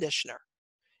air conditioner.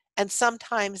 And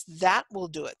sometimes that will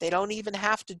do it. They don't even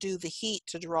have to do the heat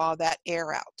to draw that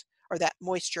air out or that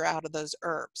moisture out of those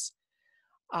herbs.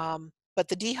 But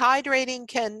the dehydrating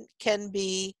can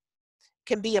be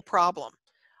a problem.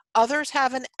 Others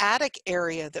have an attic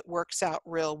area that works out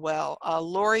real well.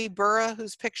 Lori Burra,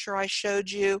 whose picture I showed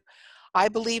you, I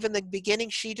believe in the beginning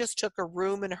she just took a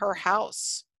room in her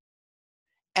house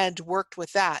and worked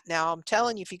with that. Now I'm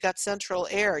telling you, if you got central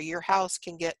air, your house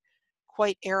can get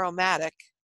quite aromatic.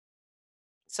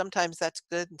 Sometimes that's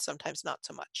good and sometimes not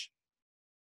so much.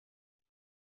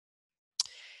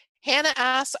 Hannah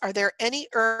asks, are there any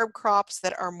herb crops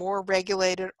that are more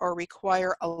regulated or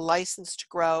require a license to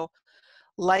grow,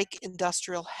 like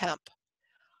industrial hemp?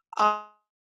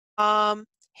 Hannah,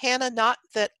 not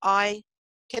that I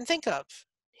can think of.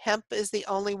 Hemp is the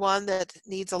only one that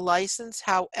needs a license.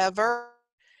 However,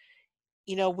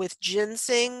 you know, with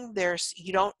ginseng,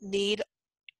 you don't need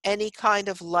any kind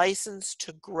of license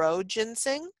to grow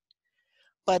ginseng.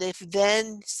 But if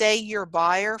then, say your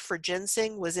buyer for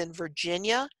ginseng was in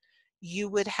Virginia, you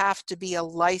would have to be a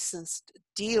licensed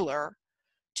dealer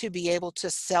to be able to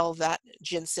sell that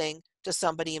ginseng to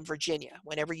somebody in Virginia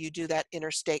whenever you do that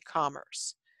interstate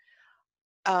commerce.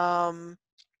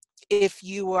 If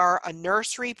you are a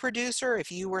nursery producer,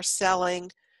 if you were selling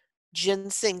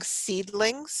ginseng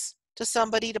seedlings to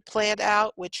somebody to plant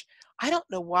out, which I don't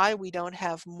know why we don't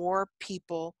have more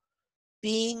people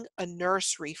being a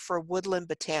nursery for woodland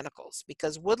botanicals,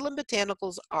 because woodland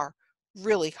botanicals are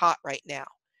really hot right now.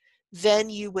 Then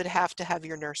you would have to have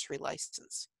your nursery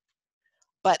license.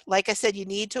 But like I said, you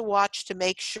need to watch to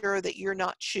make sure that you're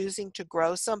not choosing to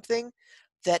grow something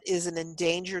that is an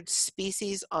endangered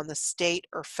species on the state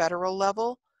or federal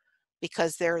level,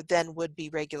 because there then would be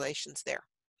regulations there.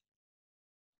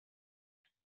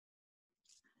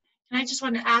 And I just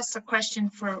want to ask a question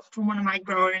for one of my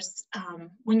growers.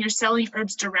 When you're selling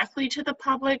herbs directly to the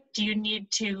public, do you need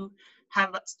to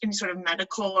have any sort of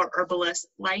medical or herbalist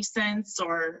license,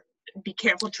 or be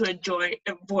careful to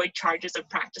avoid charges of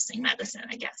practicing medicine,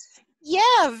 I guess?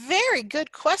 Yeah, very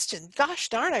good question. Gosh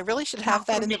darn, I really should have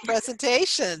that in the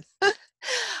presentation.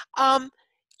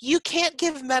 You can't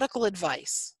give medical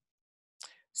advice.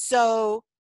 So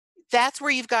that's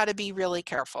where you've got to be really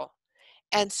careful.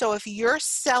 And so if you're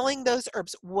selling those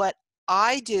herbs, what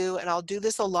I do, and I'll do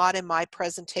this a lot in my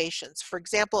presentations. For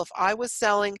example, if I was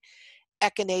selling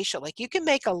echinacea, like you can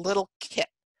make a little kit.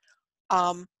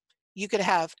 You could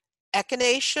have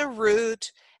echinacea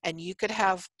root, and you could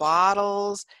have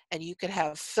bottles, and you could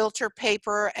have filter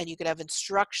paper, and you could have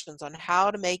instructions on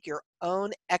how to make your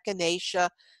own echinacea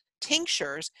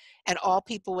tinctures, and all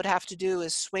people would have to do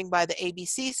is swing by the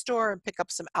ABC store and pick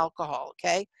up some alcohol,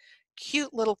 okay?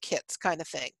 Cute little kits kind of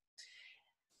thing.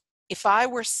 If I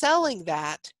were selling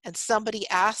that and somebody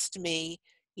asked me,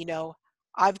 you know,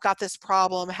 I've got this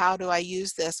problem, how do I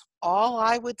use this? All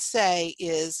I would say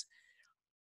is,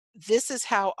 this is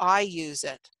how I use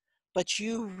it, but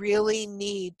you really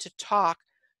need to talk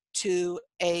to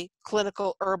a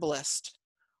clinical herbalist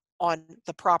on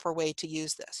the proper way to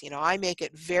use this. You know, I make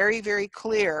it very, very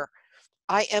clear.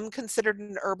 I am considered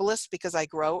an herbalist because I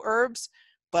grow herbs,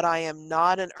 but I am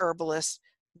not an herbalist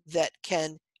that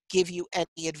can give you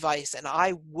any advice, and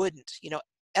I wouldn't. You know,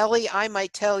 Ellie, I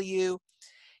might tell you,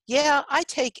 yeah, I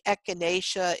take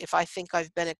echinacea if I think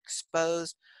I've been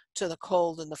exposed to the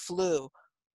cold and the flu,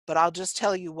 but I'll just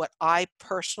tell you what I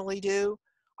personally do.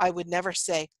 I would never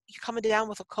say, you're coming down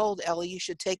with a cold, Ellie, you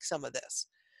should take some of this,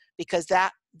 because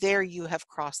there you have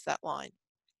crossed that line.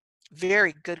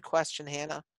 Very good question,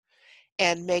 Hannah.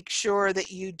 And make sure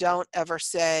that you don't ever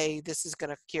say this is going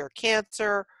to cure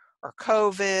cancer or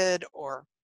COVID or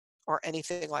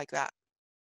anything like that.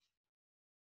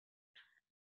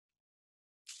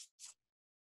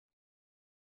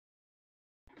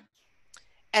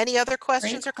 Any other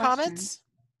questions or comments?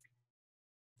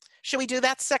 Should we do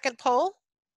that second poll?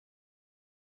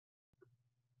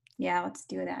 Yeah, let's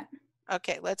do that.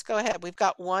 Okay, let's go ahead. We've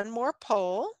got one more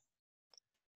poll.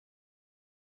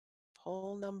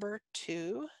 Poll number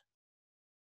 2.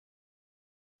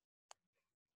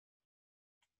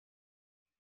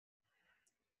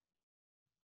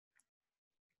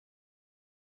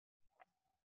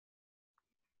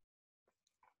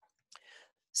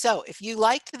 So if you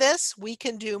liked this, we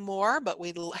can do more, but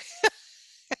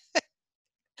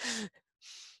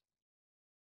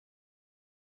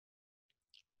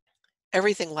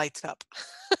Everything lights up.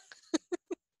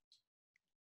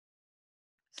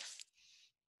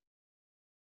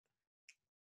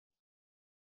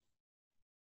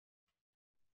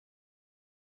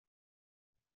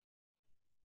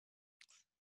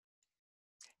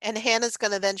 And Hannah's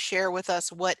going to then share with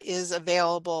us what is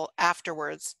available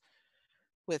afterwards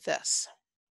with this.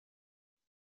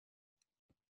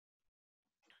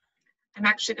 I'm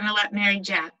actually going to let Mary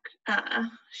Jack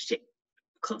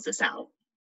close this out.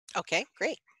 Okay,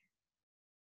 great.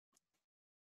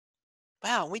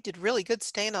 Wow, we did really good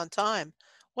staying on time.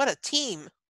 What a team.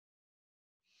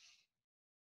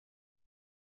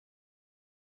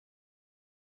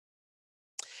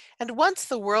 And once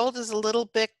the world is a little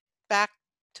bit back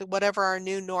to whatever our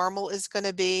new normal is going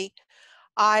to be,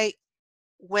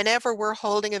 whenever we're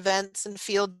holding events and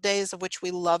field days, of which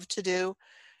we love to do,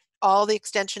 all the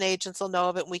extension agents will know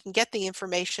of it. And we can get the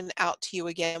information out to you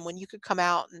again when you could come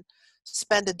out and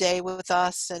spend a day with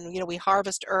us. And, we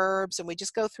harvest herbs and we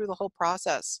just go through the whole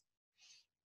process.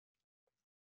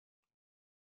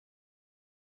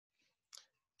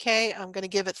 Okay, I'm going to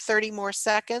give it 30 more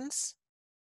seconds.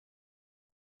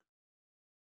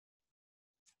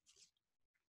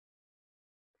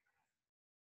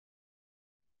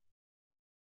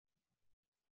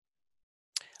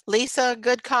 Lisa,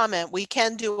 good comment. We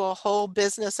can do a whole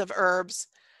business of herbs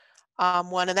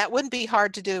one, and that wouldn't be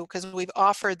hard to do because we've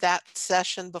offered that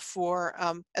session before,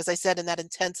 as I said, in that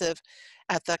intensive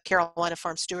at the Carolina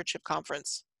Farm Stewardship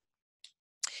Conference.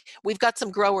 We've got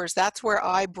some growers. That's where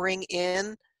I bring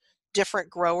in different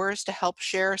growers to help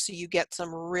share so you get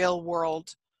some real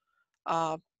world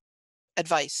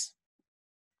advice.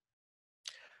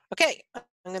 Okay, I'm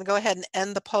going to go ahead and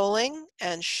end the polling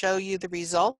and show you the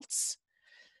results.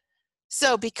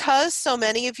 So because so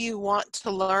many of you want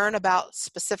to learn about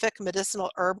specific medicinal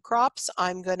herb crops,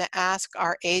 I'm going to ask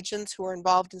our agents who are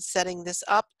involved in setting this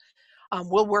up.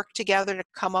 We'll work together to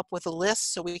come up with a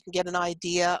list so we can get an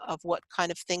idea of what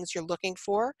kind of things you're looking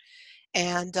for.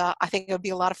 And I think it would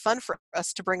be a lot of fun for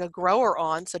us to bring a grower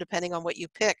on. So depending on what you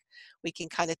pick, we can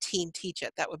kind of team teach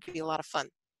it. That would be a lot of fun.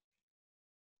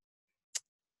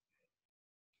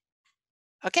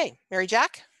 Okay, Mary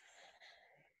Jack.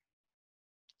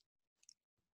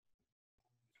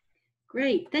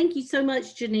 Great. Thank you so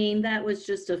much, Janine. That was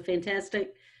just a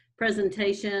fantastic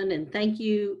presentation. And thank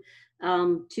you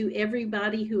to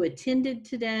everybody who attended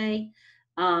today.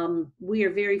 We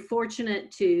are very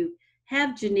fortunate to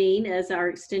have Janine as our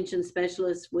extension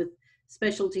specialist with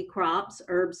specialty crops,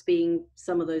 herbs being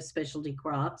some of those specialty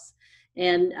crops.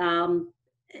 And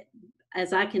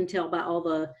as I can tell by all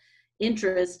the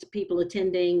interest, people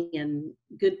attending and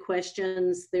good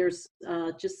questions, there's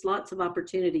just lots of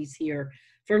opportunities here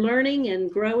for learning and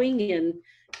growing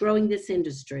this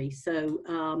industry.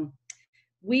 So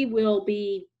we will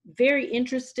be very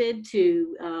interested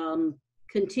to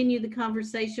continue the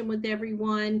conversation with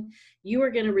everyone. You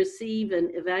are going to receive an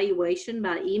evaluation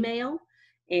by email,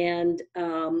 and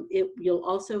you'll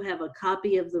also have a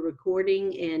copy of the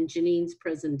recording and Janine's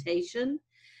presentation.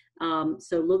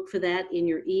 So look for that in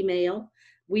your email.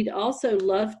 We'd also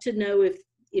love to know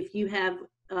if you have,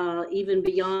 even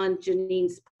beyond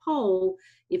Janine's poll,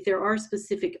 if there are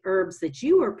specific herbs that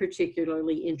you are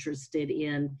particularly interested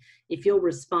in, if you'll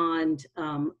respond,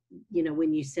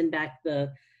 when you send back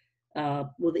the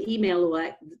email,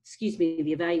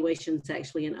 the evaluation is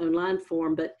actually an online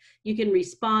form, but you can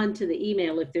respond to the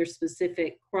email if there's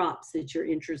specific crops that you're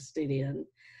interested in.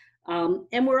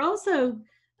 And we're also,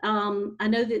 I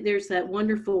know that there's that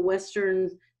wonderful Western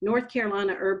North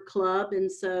Carolina Herb Club,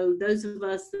 and so those of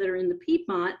us that are in the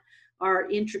Piedmont are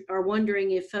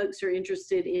wondering if folks are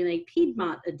interested in a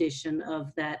Piedmont edition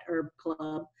of that herb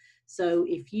club. So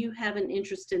if you have an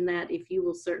interest in that, if you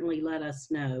will certainly let us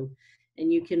know,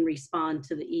 and you can respond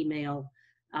to the email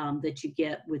that you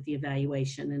get with the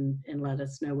evaluation and let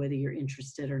us know whether you're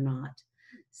interested or not.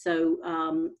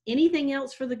 So anything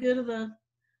else for the good of the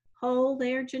whole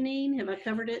there, Janine? Have I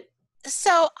covered it?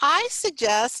 So I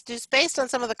suggest, just based on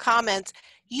some of the comments,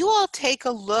 you all take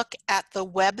a look at the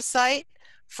website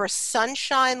for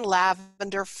Sunshine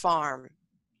Lavender Farm.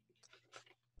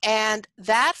 And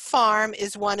that farm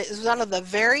is one of the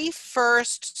very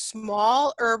first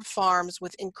small herb farms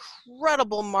with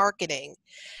incredible marketing.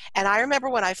 And I remember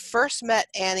when I first met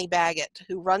Annie Baggett,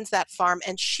 who runs that farm,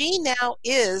 and she now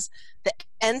is the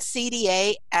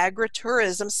NCDA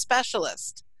agritourism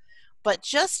specialist. But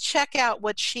just check out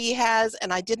what she has,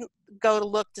 and I didn't go to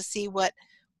look to see what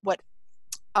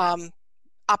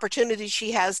opportunities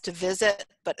she has to visit,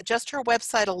 but just her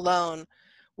website alone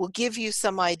will give you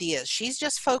some ideas. She's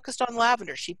just focused on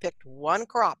lavender. She picked one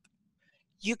crop.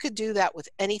 You could do that with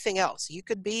anything else. You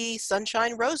could be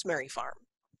Sunshine Rosemary Farm.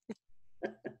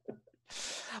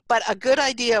 But a good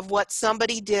idea of what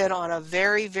somebody did on a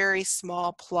very, very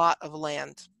small plot of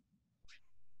land.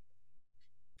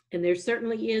 And there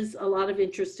certainly is a lot of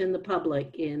interest in the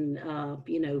public in,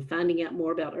 you know, finding out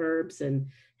more about herbs and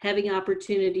having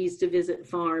opportunities to visit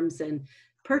farms and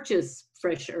purchase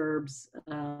fresh herbs,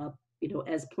 you know,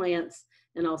 as plants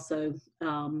and also,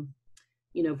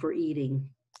 you know, for eating.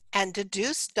 And to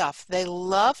do stuff. They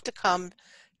love to come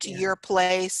to Yeah. your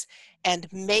place and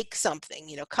make something.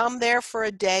 You know, come there for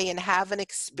a day and have an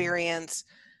experience,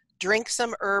 drink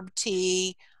some herb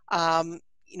tea.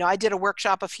 You know, I did a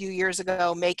workshop a few years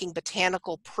ago making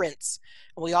botanical prints.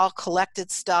 And we all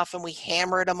collected stuff and we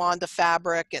hammered them onto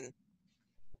fabric, and,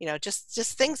 you know,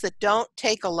 just things that don't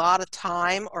take a lot of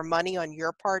time or money on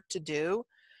your part to do,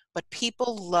 but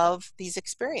people love these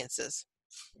experiences.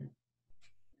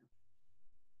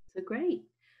 So great.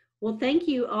 Well, thank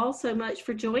you all so much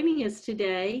for joining us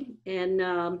today,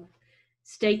 and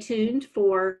stay tuned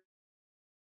for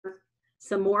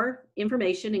some more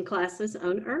information and classes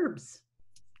on herbs.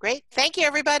 Great. Thank you,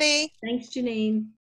 everybody. Thanks, Janine.